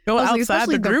 Go outside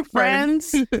the group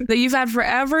friends that you've had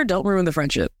forever. Don't ruin the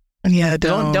friendship. Yeah,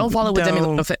 don't follow what Demi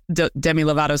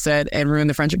Lovato said and ruin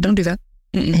the friendship. Don't do that.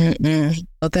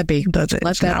 Let that be. Let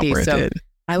that be. So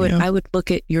I would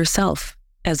look at yourself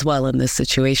as well in this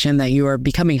situation, that you are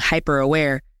becoming hyper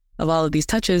aware of all of these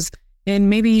touches, and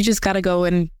maybe you just got to go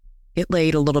and get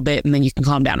laid a little bit, and then you can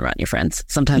calm down around your friends.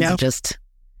 Sometimes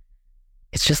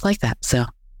it's just like that. So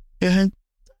here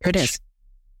it is.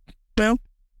 Well,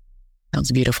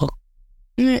 sounds beautiful.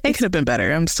 It could have been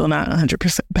better. I'm still not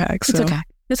 100% back. So.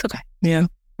 It's okay. Yeah.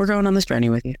 We're going on this journey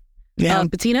with you. Yeah.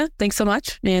 Bettina, thanks so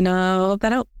much. And hope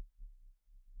that helped.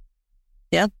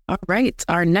 Yeah. All right.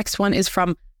 Our next one is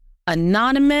from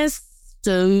Anonymous.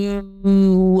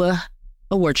 Award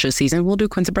show season. We'll do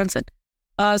Quinta Brunson.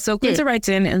 So Quinta writes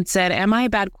in and said, am I a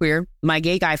bad queer? My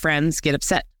gay guy friends get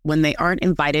upset when they aren't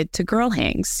invited to girl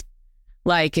hangs.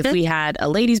 Like if we had a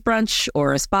ladies brunch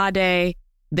or a spa day,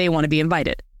 they want to be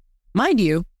invited. Mind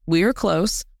you, we are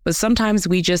close, but sometimes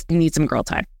we just need some girl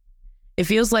time. It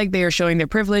feels like they are showing their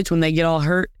privilege when they get all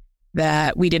hurt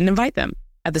that we didn't invite them.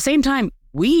 At the same time,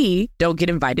 we don't get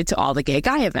invited to all the gay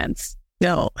guy events.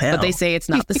 No, hell. But they say it's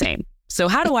not the same. So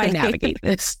how do I navigate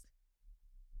this?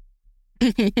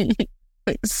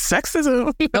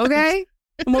 Sexism. Okay.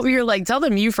 What you're like, tell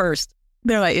them you first.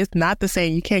 They're like, it's not the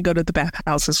same. You can't go to the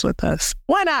bathhouses with us.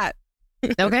 Why not?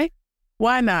 Okay.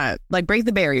 Why not? Like break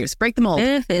the barriers, break the mold.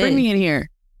 Bring me in here.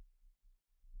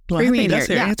 Well, bring me in here.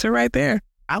 Your answer right there.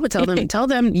 I would tell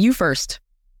them you first.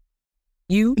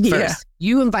 You first. Yeah.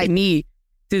 You invite me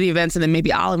to the events, and then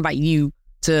maybe I'll invite you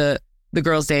to the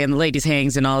girls' day and the ladies'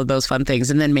 hangs and all of those fun things.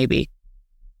 And then maybe.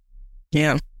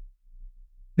 Yeah.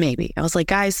 Maybe. I was like,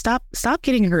 guys, stop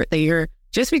getting hurt that you're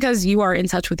just because you are in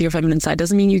touch with your feminine side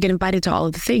doesn't mean you get invited to all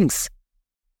of the things.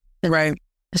 Right.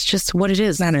 It's just what it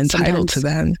is. Not entitled to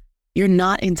that. You're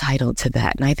not entitled to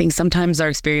that. And I think sometimes our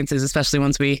experiences, especially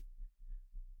once we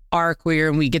are queer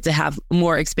and we get to have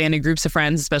more expanded groups of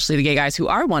friends, especially the gay guys who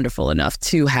are wonderful enough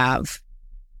to have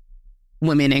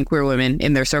women and queer women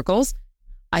in their circles,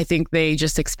 I think they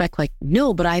just expect like,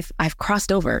 no, but I've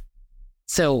crossed over.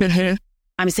 So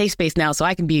I'm a safe space now, so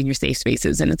I can be in your safe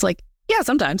spaces. And it's like, yeah,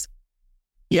 sometimes.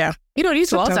 Yeah. You don't need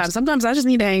to all the time. Sometimes I just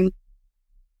need to hang.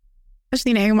 I just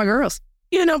need to hang with my girls.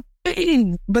 You know,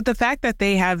 but the fact that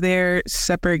they have their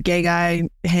separate gay guy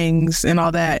hangs and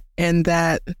all that, and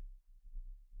that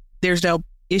there's no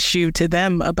issue to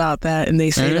them about that, and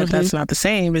they say that that's not the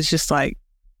same, is just like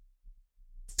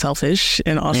selfish,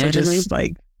 and also just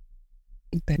like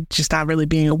just not really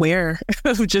being aware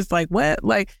of just like what,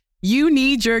 like you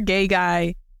need your gay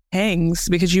guy hangs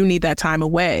because you need that time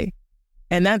away,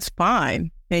 and that's fine,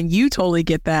 and you totally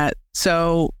get that.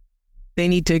 So they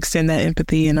need to extend that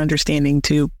empathy and understanding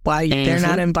to why they're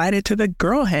not invited to the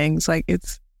girl hangs. Like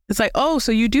it's like, oh,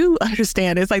 so you do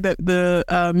understand. It's like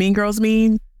the Mean Girls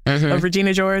meme of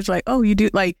Regina George. Like, oh, you do,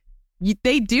 like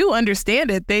they do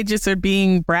understand it. They just are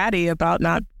being bratty about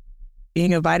not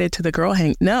being invited to the girl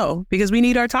hang. No, because we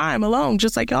need our time alone,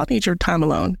 just like y'all need your time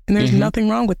alone. And there's nothing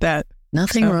wrong with that.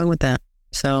 Nothing wrong with that.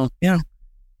 So, yeah.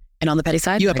 And on the petty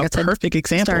side, you have a perfect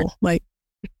example. Like,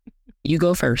 you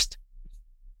go first.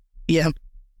 Yeah.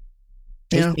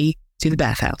 Take me to the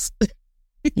bathhouse.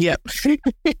 Yep.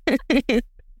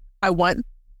 I want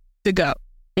to go.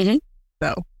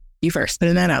 So you first.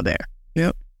 Putting that out there.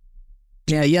 Yep.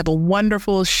 Yeah, you have a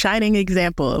wonderful, shining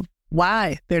example of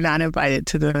why they're not invited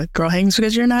to the girl hangs,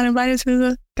 because you're not invited to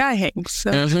the guy hangs.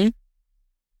 So,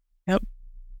 yep.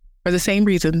 For the same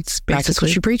reasons, basically. Practice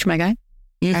what you preach, my guy.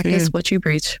 Practice what you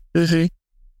preach. They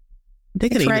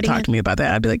could even talk to me about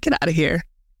that. I'd be like, get out of here.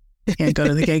 Can't go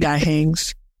to the gay guy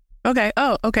hangs. Okay.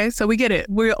 Oh, okay. So we get it.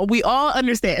 We all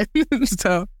understand.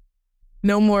 So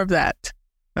no more of that.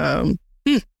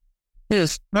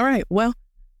 Yes. All right. Well,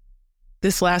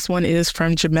 this last one is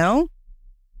from Jamel,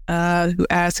 who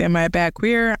asks, am I a bad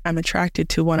queer? I'm attracted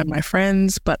to one of my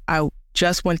friends, but I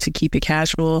just want to keep it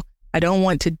casual. I don't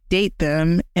want to date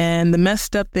them. And the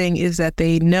messed up thing is that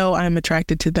they know I'm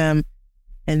attracted to them,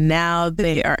 and now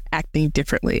they are acting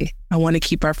differently. I want to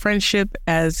keep our friendship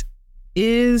as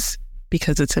is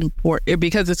because it's important,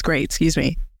 because it's great. Excuse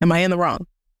me. Am I in the wrong?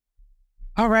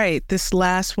 All right. This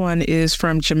last one is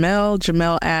from Jamel.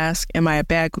 Jamel asks, am I a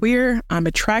bad queer? I'm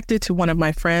attracted to one of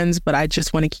my friends, but I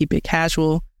just want to keep it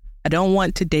casual. I don't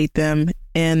want to date them.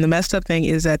 And the messed up thing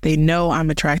is that they know I'm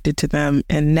attracted to them,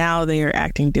 and now they are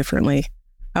acting differently.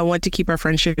 I want to keep our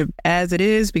friendship as it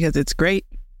is because it's great.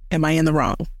 Am I in the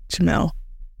wrong, Jamel?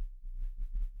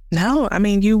 No, I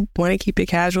mean, you want to keep it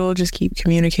casual. Just keep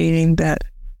communicating that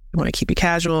you want to keep it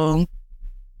casual.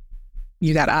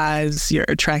 You got eyes. You're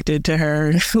attracted to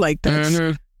her. Like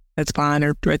that's fine.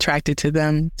 Or attracted to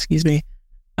them. Excuse me.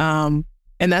 And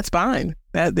that's fine.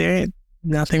 That there ain't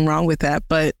nothing wrong with that.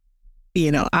 But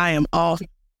I am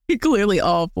clearly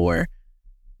all for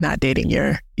not dating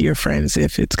your friends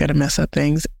if it's gonna mess up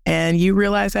things, and you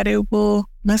realize that it will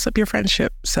mess up your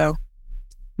friendship. So,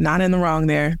 not in the wrong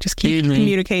there. Just keep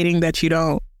communicating that you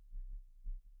don't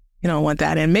want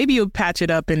that, and maybe you'll patch it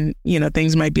up, and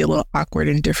things might be a little awkward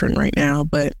and different right now,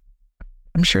 but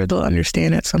I'm sure they'll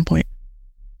understand at some point.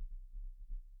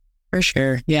 For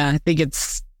sure, yeah. I think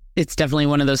it's definitely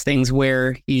one of those things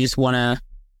where you just want to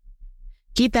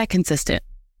keep that consistent.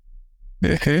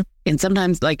 And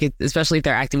sometimes, especially if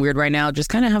they're acting weird right now, just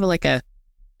kind of have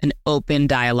an open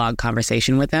dialogue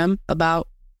conversation with them about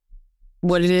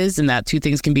what it is, and that two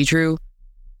things can be true,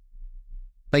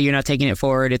 but you're not taking it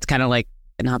forward. It's kind of like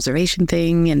an observation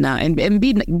thing, and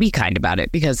be kind about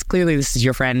it, because clearly this is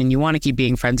your friend and you want to keep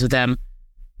being friends with them.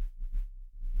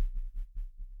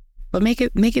 But make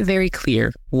it very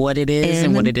clear what it is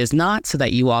and what it is not, so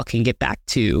that you all can get back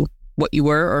to what you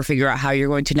were, or figure out how you're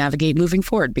going to navigate moving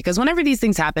forward. Because whenever these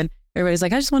things happen, everybody's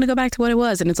like, I just want to go back to what it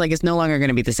was. And it's like, it's no longer going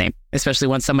to be the same, especially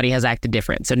once somebody has acted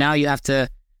different. So now you have to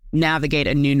navigate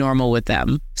a new normal with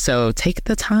them. So take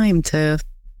the time to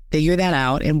figure that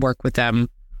out and work with them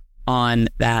on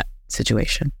that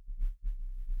situation.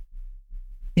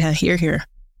 Yeah, here.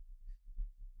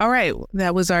 All right.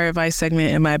 That was our advice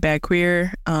segment, Am I a Bad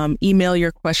Queer? Email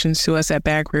your questions to us at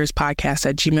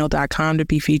badqueerspodcast@gmail.com to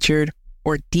be featured,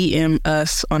 or DM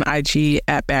us on IG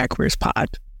at badqueerspod.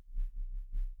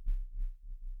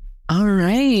 All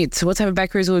right. So what type of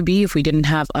bad queers would it be if we didn't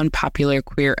have unpopular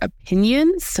queer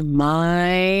opinions?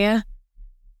 My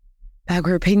bad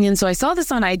queer opinion. So I saw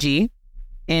this on IG,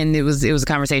 and it was a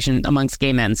conversation amongst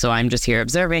gay men. So I'm just here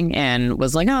observing, and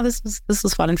was like, oh, this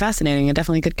was fun and fascinating, and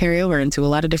definitely could carry over into a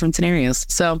lot of different scenarios.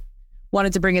 So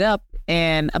wanted to bring it up,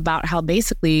 and about how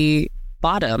basically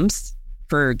bottoms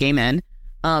for gay men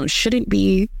shouldn't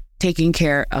be taking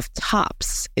care of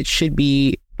tops. It should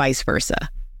be vice versa.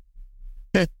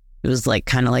 It was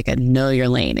kind of like a know your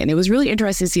lane. And it was really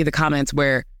interesting to see the comments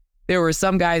where there were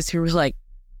some guys who were like,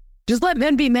 just let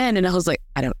men be men. And I was like,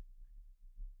 I don't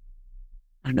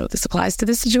know if this applies to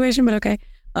this situation, but okay.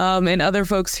 And other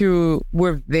folks who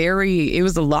were it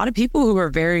was a lot of people who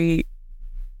were very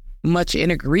much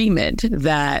in agreement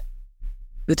that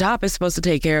the top is supposed to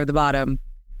take care of the bottom.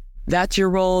 That's your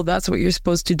role. That's what you're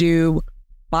supposed to do.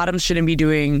 Bottoms shouldn't be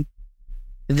doing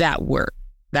that work.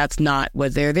 That's not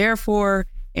what they're there for.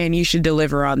 And you should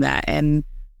deliver on that. And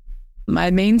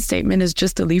my main statement is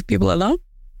just to leave people alone.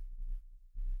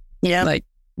 Yeah.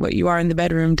 What you are in the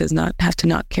bedroom does not have to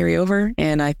not carry over.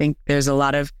 And I think there's a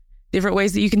lot of different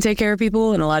ways that you can take care of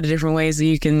people, and a lot of different ways that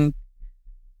you can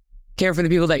care for the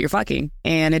people that you're fucking.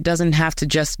 And it doesn't have to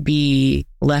just be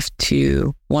left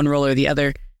to one role or the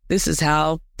other. This is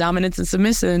how dominance and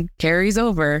submission carries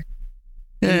over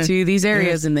into these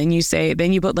areas. And then you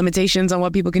put limitations on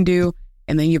what people can do.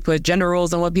 And then you put gender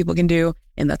roles on what people can do.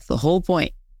 And that's the whole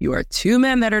point. You are two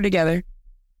men that are together.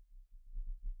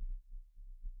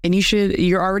 And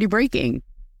you're already breaking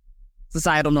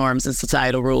societal norms and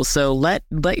societal rules. So let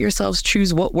yourselves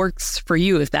choose what works for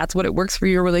you. If that's what it works for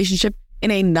your relationship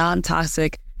in a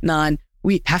non-toxic,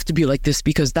 we have to be like this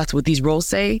because that's what these roles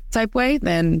say type way,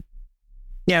 then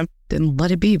then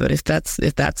let it be. But if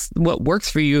that's what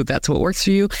works for you, that's what works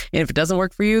for you. And if it doesn't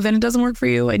work for you, then it doesn't work for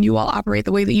you, and you all operate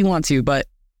the way that you want to. But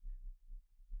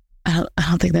I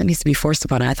don't think that needs to be forced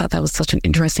upon it. I thought that was such an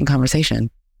interesting conversation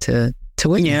to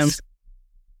witness.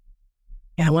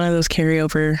 Yeah, one of those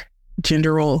carryover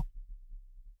gender role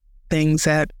things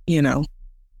that,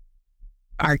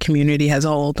 our community has a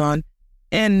hold on.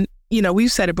 And,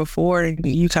 we've said it before, and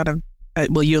you kind of,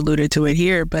 you alluded to it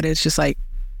here, but it's just like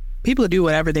people do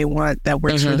whatever they want that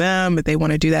works for them if they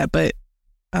want to do that. But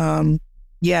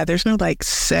there's no like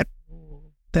set rule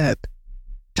that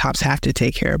tops have to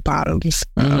take care of bottoms.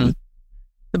 The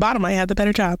bottom might have the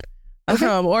better job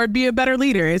or be a better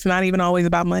leader. It's not even always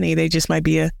about money. They just might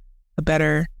be a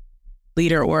better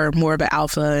leader or more of an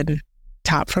alpha and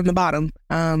top from the bottom.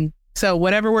 So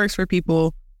whatever works for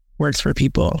people works for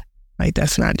people. Like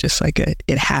that's not just like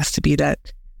it has to be that,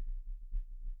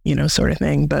 sort of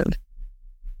thing. But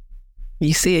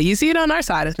you see it on our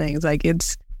side of things. Like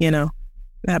it's,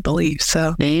 that belief.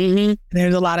 So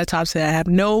there's a lot of tops that have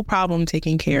no problem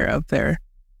taking care of their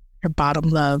bottom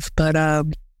love, but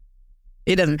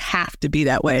it doesn't have to be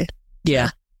that way. Yeah.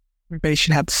 Everybody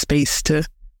should have the space to,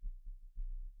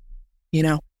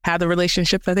 have the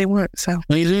relationship that they want. So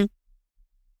and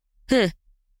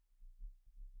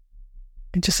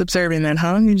just observing that,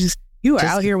 huh? You are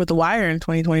out here with The Wire in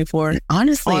 2024.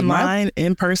 Honestly, online,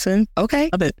 in person. Okay.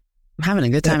 Love it. I'm having a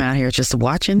good time out here just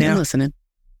watching and listening.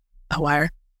 The Wire.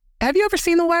 Have you ever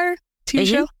seen The Wire TV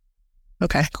show?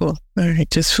 Okay, cool. All right,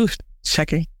 just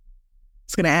checking.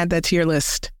 Just going to add that to your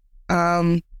list.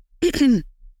 I don't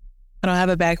have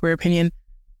a backward opinion.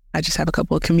 I just have a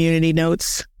couple of community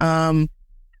notes. One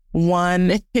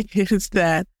is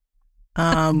that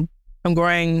I'm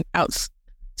growing out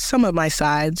some of my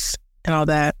sides and all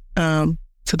that.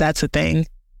 So that's a thing.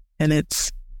 And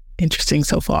it's interesting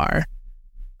so far.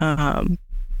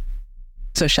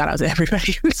 So shout out to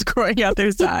everybody who's growing out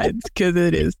their sides because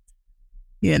it is,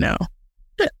 it's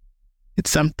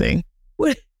something.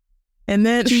 And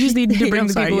then you just need to bring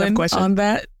the people in question on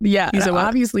that. Yeah. So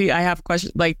obviously I have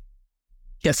questions like,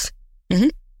 yes.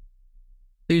 We'll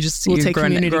take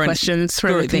community questions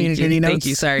for the community notes. Thank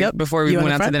you. Sorry. Before we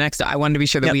went on to the next, I wanted to be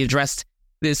sure that we addressed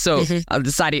this. So I've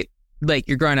decided like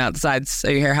you're growing out the sides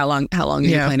of your hair. How long are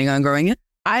you planning on growing it?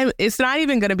 It's not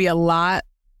even going to be a lot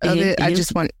of it. I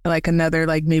just want like another,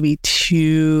 like maybe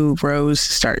 2 rows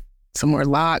to start some more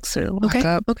locks or lock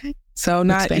up. Okay. So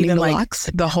not expanding even like locks.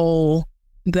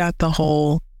 Not the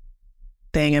whole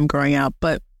thing I'm growing out,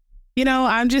 but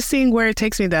I'm just seeing where it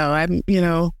takes me though. I'm,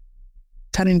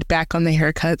 cutting back on the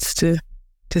haircuts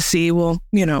to see,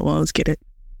 let's get it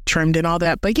trimmed and all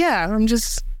that. But yeah, I'm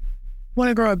just want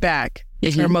to grow it back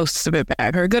or most of it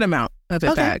back or a good amount of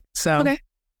it back. So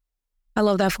I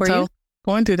love that for you.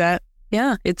 Going through that.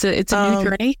 Yeah. It's a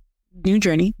new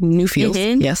journey, new feels.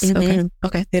 Yes.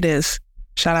 Okay. It is.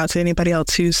 Shout out to anybody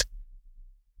else who's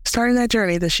starting that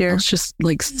journey this year. It's just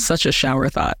like such a shower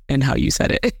thought in how you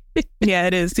said it. Yeah,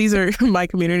 it is. These are my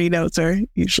community notes are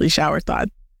usually shower thought.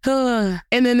 And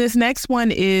then this next one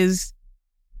is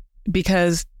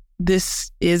because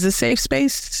this is a safe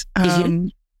space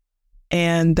and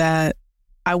that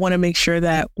I want to make sure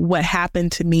that what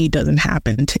happened to me doesn't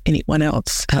happen to anyone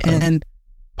else. And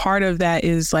part of that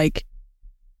is like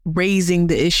raising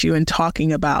the issue and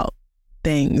talking about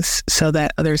things so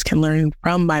that others can learn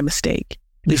from my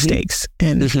mistakes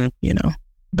and,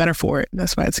 better for it.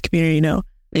 That's why it's a community note.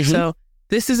 So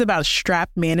this is about strap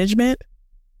management.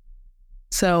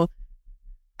 So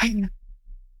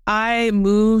I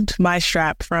moved my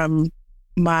strap from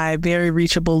my very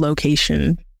reachable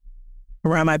location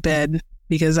around my bed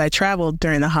because I traveled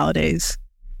during the holidays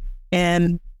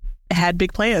and had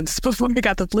big plans before I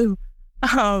got the flu.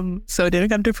 So it didn't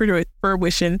come to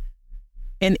fruition.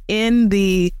 And in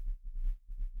the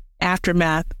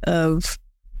aftermath of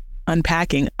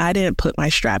unpacking, I didn't put my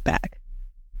strap back.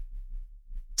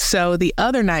 So the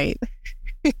other night,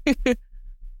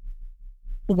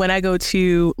 when I go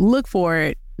to look for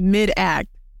it mid-act,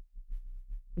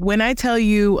 when I tell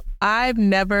you I've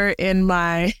never in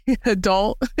my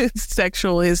adult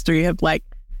sexual history have like,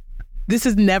 this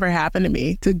has never happened to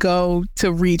me to go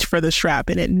to reach for the strap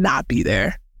and it not be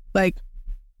there, like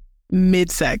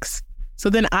mid-sex. So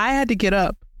then I had to get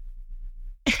up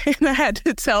and I had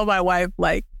to tell my wife,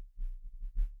 like,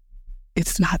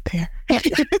 it's not there.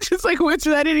 Just like, which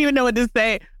I didn't even know what to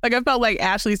say. Like, I felt like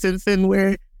Ashley Simpson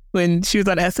when she was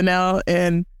on SNL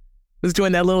and was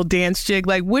doing that little dance jig.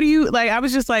 Like, what do you, like, I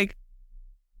was just like,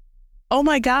 oh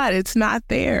my God, it's not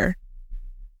there.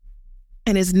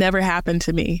 And it's never happened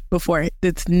to me before.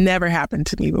 It's never happened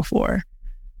to me before.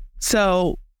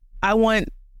 So I want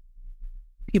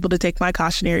people to take my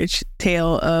cautionary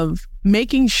tale of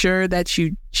making sure that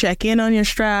you check in on your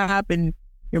strap and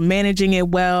you're managing it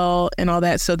well and all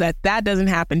that, so that that doesn't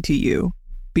happen to you,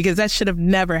 because that should have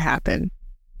never happened.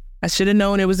 I should have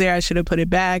known it was there. I should have put it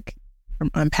back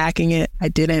from unpacking it. I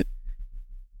didn't.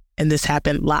 And this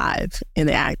happened live in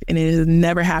the act, and it has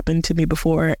never happened to me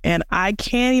before. And I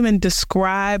can't even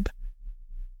describe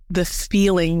the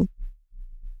feeling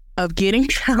of getting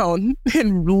down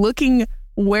and looking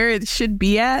where it should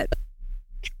be at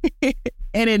and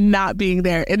it not being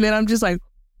there. And then I'm just like,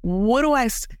 what do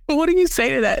you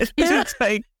say to that? It's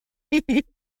like, and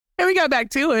we got back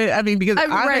to it. I mean, because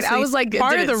honestly, I was like,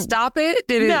 part did of it stop it?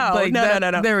 Did it?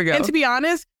 No. There we go. And to be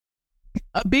honest,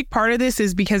 a big part of this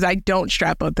is because I don't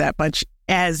strap up that much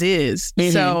as is.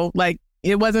 Mm-hmm. So like,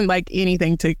 it wasn't like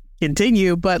anything to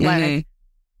continue, but like,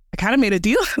 I kind of made a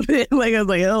deal of it. Like, I was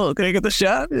like, oh, can I get the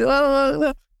shot?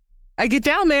 I get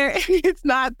down there and it's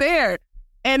not there.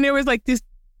 And there was like this,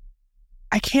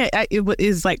 it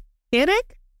was like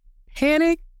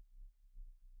panic,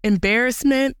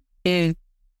 embarrassment, and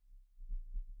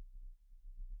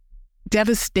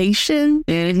devastation.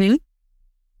 Mm-hmm.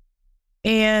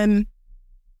 And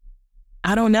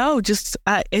I don't know,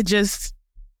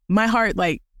 my heart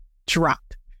like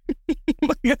dropped.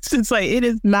 It's just like, it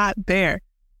is not there.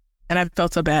 And I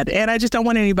felt so bad. And I just don't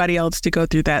want anybody else to go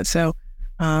through that. So,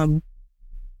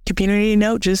 community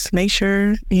note, just make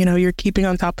sure, you're keeping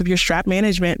on top of your strap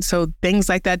management so things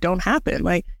like that don't happen.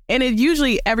 Like, and it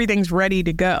usually everything's ready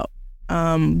to go.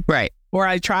 Right. Or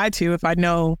I try to, if I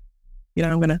know,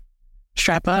 I'm going to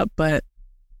strap up, but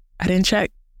I didn't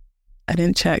check.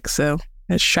 So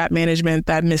that's strap management.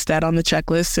 I missed that on the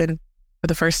checklist. And for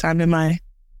the first time in my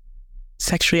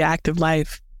sexually active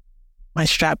life, my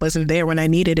strap wasn't there when I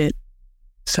needed it.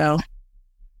 So,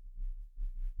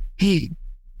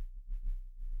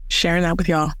 sharing that with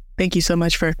y'all. Thank you so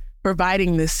much for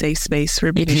providing this safe space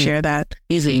for me to share that.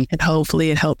 Easy. And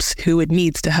hopefully it helps who it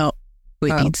needs to help.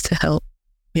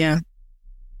 Yeah.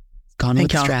 Gone Thank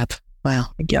with y'all. the strap.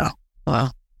 Wow. Thank y'all.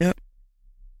 Wow. Yep.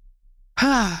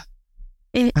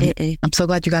 I'm so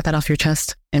glad you got that off your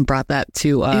chest and brought that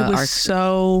to our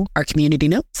community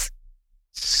notes.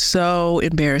 So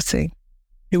embarrassing.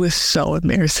 It was so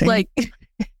embarrassing. Like,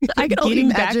 I can only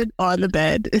imagine back on the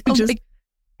bed.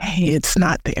 Hey, it's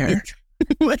not there.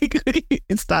 Like,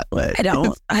 it's not lit.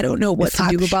 I don't know what to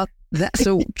do about that.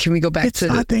 So can we go back to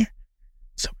not there?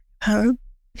 So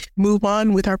move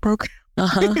on with our program.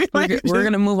 We're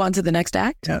gonna move on to the next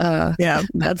act.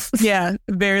 Yeah,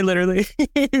 very literally.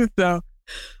 So,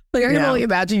 like, I can only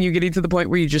imagine you getting to the point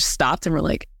where you just stopped and were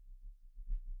like,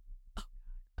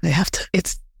 I have to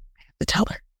tell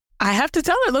her. I have to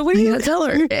tell her. Look, what are you gonna tell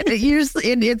her? And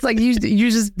it's like you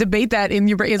just debate that in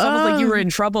your brain. It's almost like you were in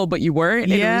trouble, but you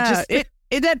weren't. And yeah,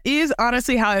 that is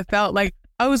honestly how I felt. Like,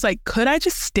 I was like, could I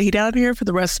just stay down here for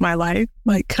the rest of my life?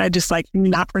 Like, could I just like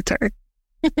not return?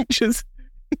 Just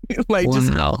like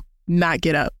just not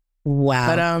get up.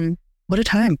 Wow. But what a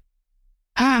time.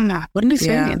 What an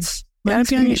experience. Yeah.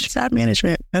 Strap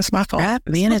management. That's my fault. Strap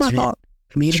management. That's my fault.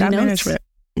 Community strap notes.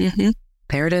 Management.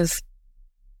 There it is.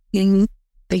 Mm-hmm.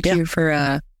 Thank you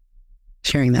for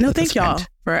sharing that. No, with thank us, y'all friend.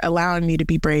 for allowing me to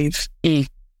be brave.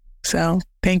 So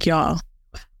thank y'all.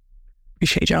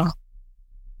 Appreciate y'all.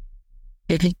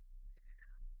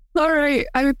 All right.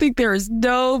 I think there is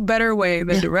no better way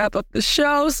than to wrap up the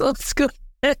show. So let's go.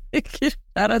 Shout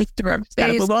out to our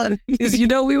face. Because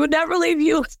we would never leave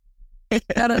you.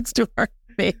 Shout outs to our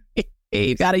face.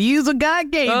 Gotta use what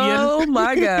God gave you. Oh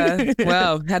my God.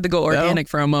 Wow. Had to go organic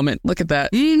for a moment. Look at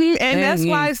that. Mm-hmm. And that's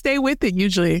why I stay with it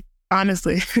usually.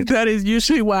 Honestly, that is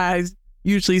usually why I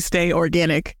usually stay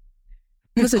organic.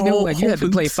 What's a new one? You had to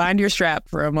play Find Your Strap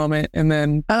for a moment. And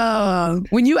then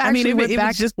when you actually went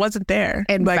back, it just wasn't there.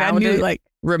 And like, found I knew, it, like,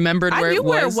 remembered where it was. I knew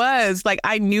where it was. Like,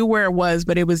 I knew where it was,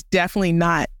 but it was definitely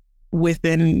not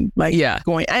within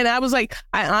going. And I was like,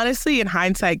 I honestly, in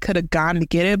hindsight, could have gone to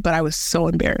get it, but I was so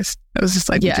embarrassed. I was just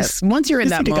like, once you're in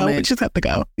that moment, we just have to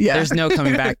go. Yeah, there's no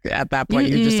coming back at that point.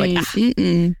 You're just like,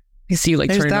 you see you like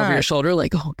turning over your shoulder,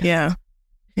 like, oh God.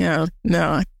 Yeah.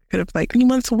 No, I could have like, you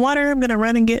want some water? I'm gonna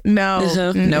run and get. No,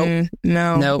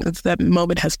 nope. That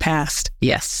moment has passed.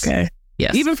 Yes. Okay.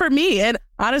 Yes. Even for me, and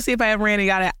honestly, if I ran and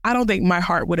got it, I don't think my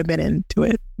heart would have been into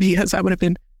it because I would have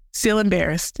been still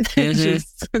embarrassed.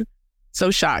 Just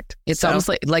so shocked. It's almost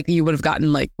like you would have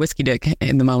gotten like whiskey dick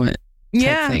in the moment.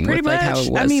 Yeah, thing pretty with, much. Like, how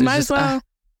it was. I mean, It's might just, as well.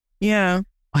 Yeah.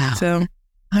 Wow. So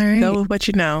All right. go with what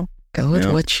you know. Go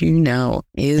with what you know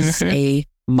is a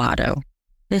motto.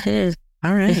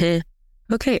 All right.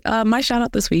 Okay. My shout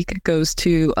out this week goes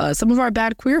to some of our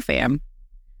bad queer fam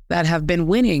that have been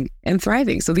winning and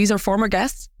thriving. So these are former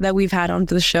guests that we've had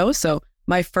onto the show. So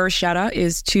my first shout out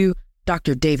is to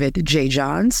Dr. David J.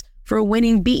 Johns for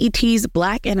winning BET's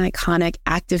Black and Iconic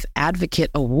Active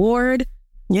Advocate Award.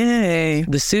 Yay.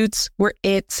 The suits were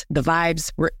it. The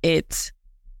vibes were it.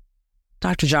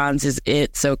 Dr. Johns is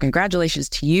it. So congratulations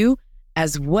to you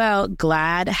as well.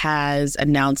 GLAAD has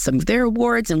announced some of their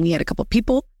awards, and we had a couple of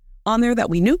people on there that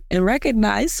we knew and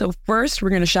recognized. So first, we're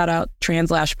going to shout out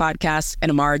Translash Podcast and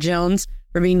Amara Jones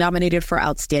for being nominated for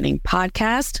Outstanding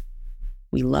Podcast.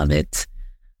 We love it.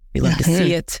 We love to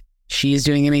see it. She is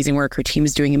doing amazing work. Her team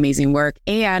is doing amazing work.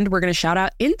 And we're going to shout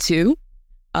out Into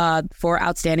for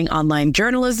Outstanding Online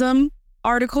Journalism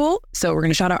article. So we're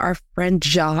going to shout out our friend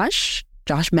Josh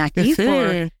Mackey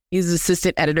for he's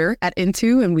assistant editor at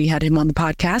Into, and we had him on the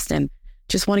podcast, and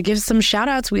just want to give some shout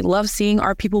outs. We love seeing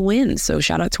our people win. So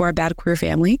shout out to our bad queer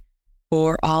family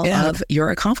for all of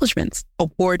your accomplishments.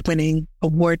 Award winning,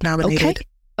 award nominated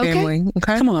family.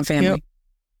 Okay. Come on, family. Yep.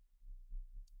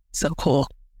 So cool.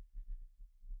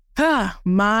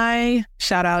 My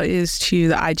shout out is to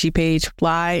the IG page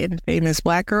Fly and Famous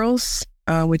Black Girls,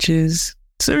 which is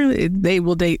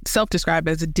they self-describe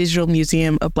as a digital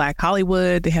museum of Black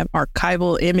Hollywood. They have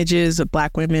archival images of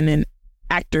Black women and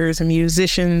actors and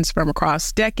musicians from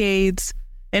across decades.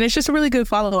 And it's just a really good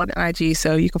follow on IG.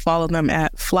 So you can follow them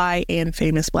at Fly and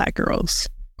Famous Black Girls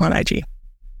on IG.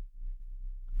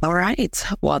 All right.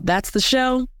 Well, that's the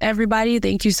show, everybody.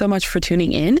 Thank you so much for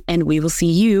tuning in, and we will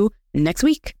see you next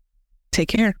week. Take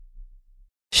care.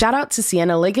 Shout out to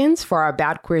Sienna Liggins for our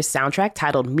Bad Queer soundtrack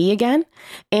titled Me Again,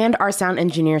 and our sound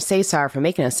engineer Cesar for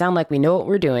making us sound like we know what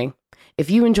we're doing. If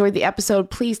you enjoyed the episode,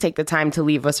 please take the time to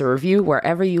leave us a review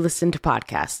wherever you listen to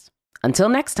podcasts. Until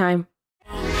next time.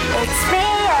 It's me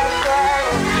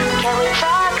again. Can we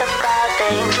talk about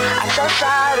things? I'm so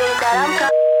sorry that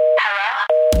I'm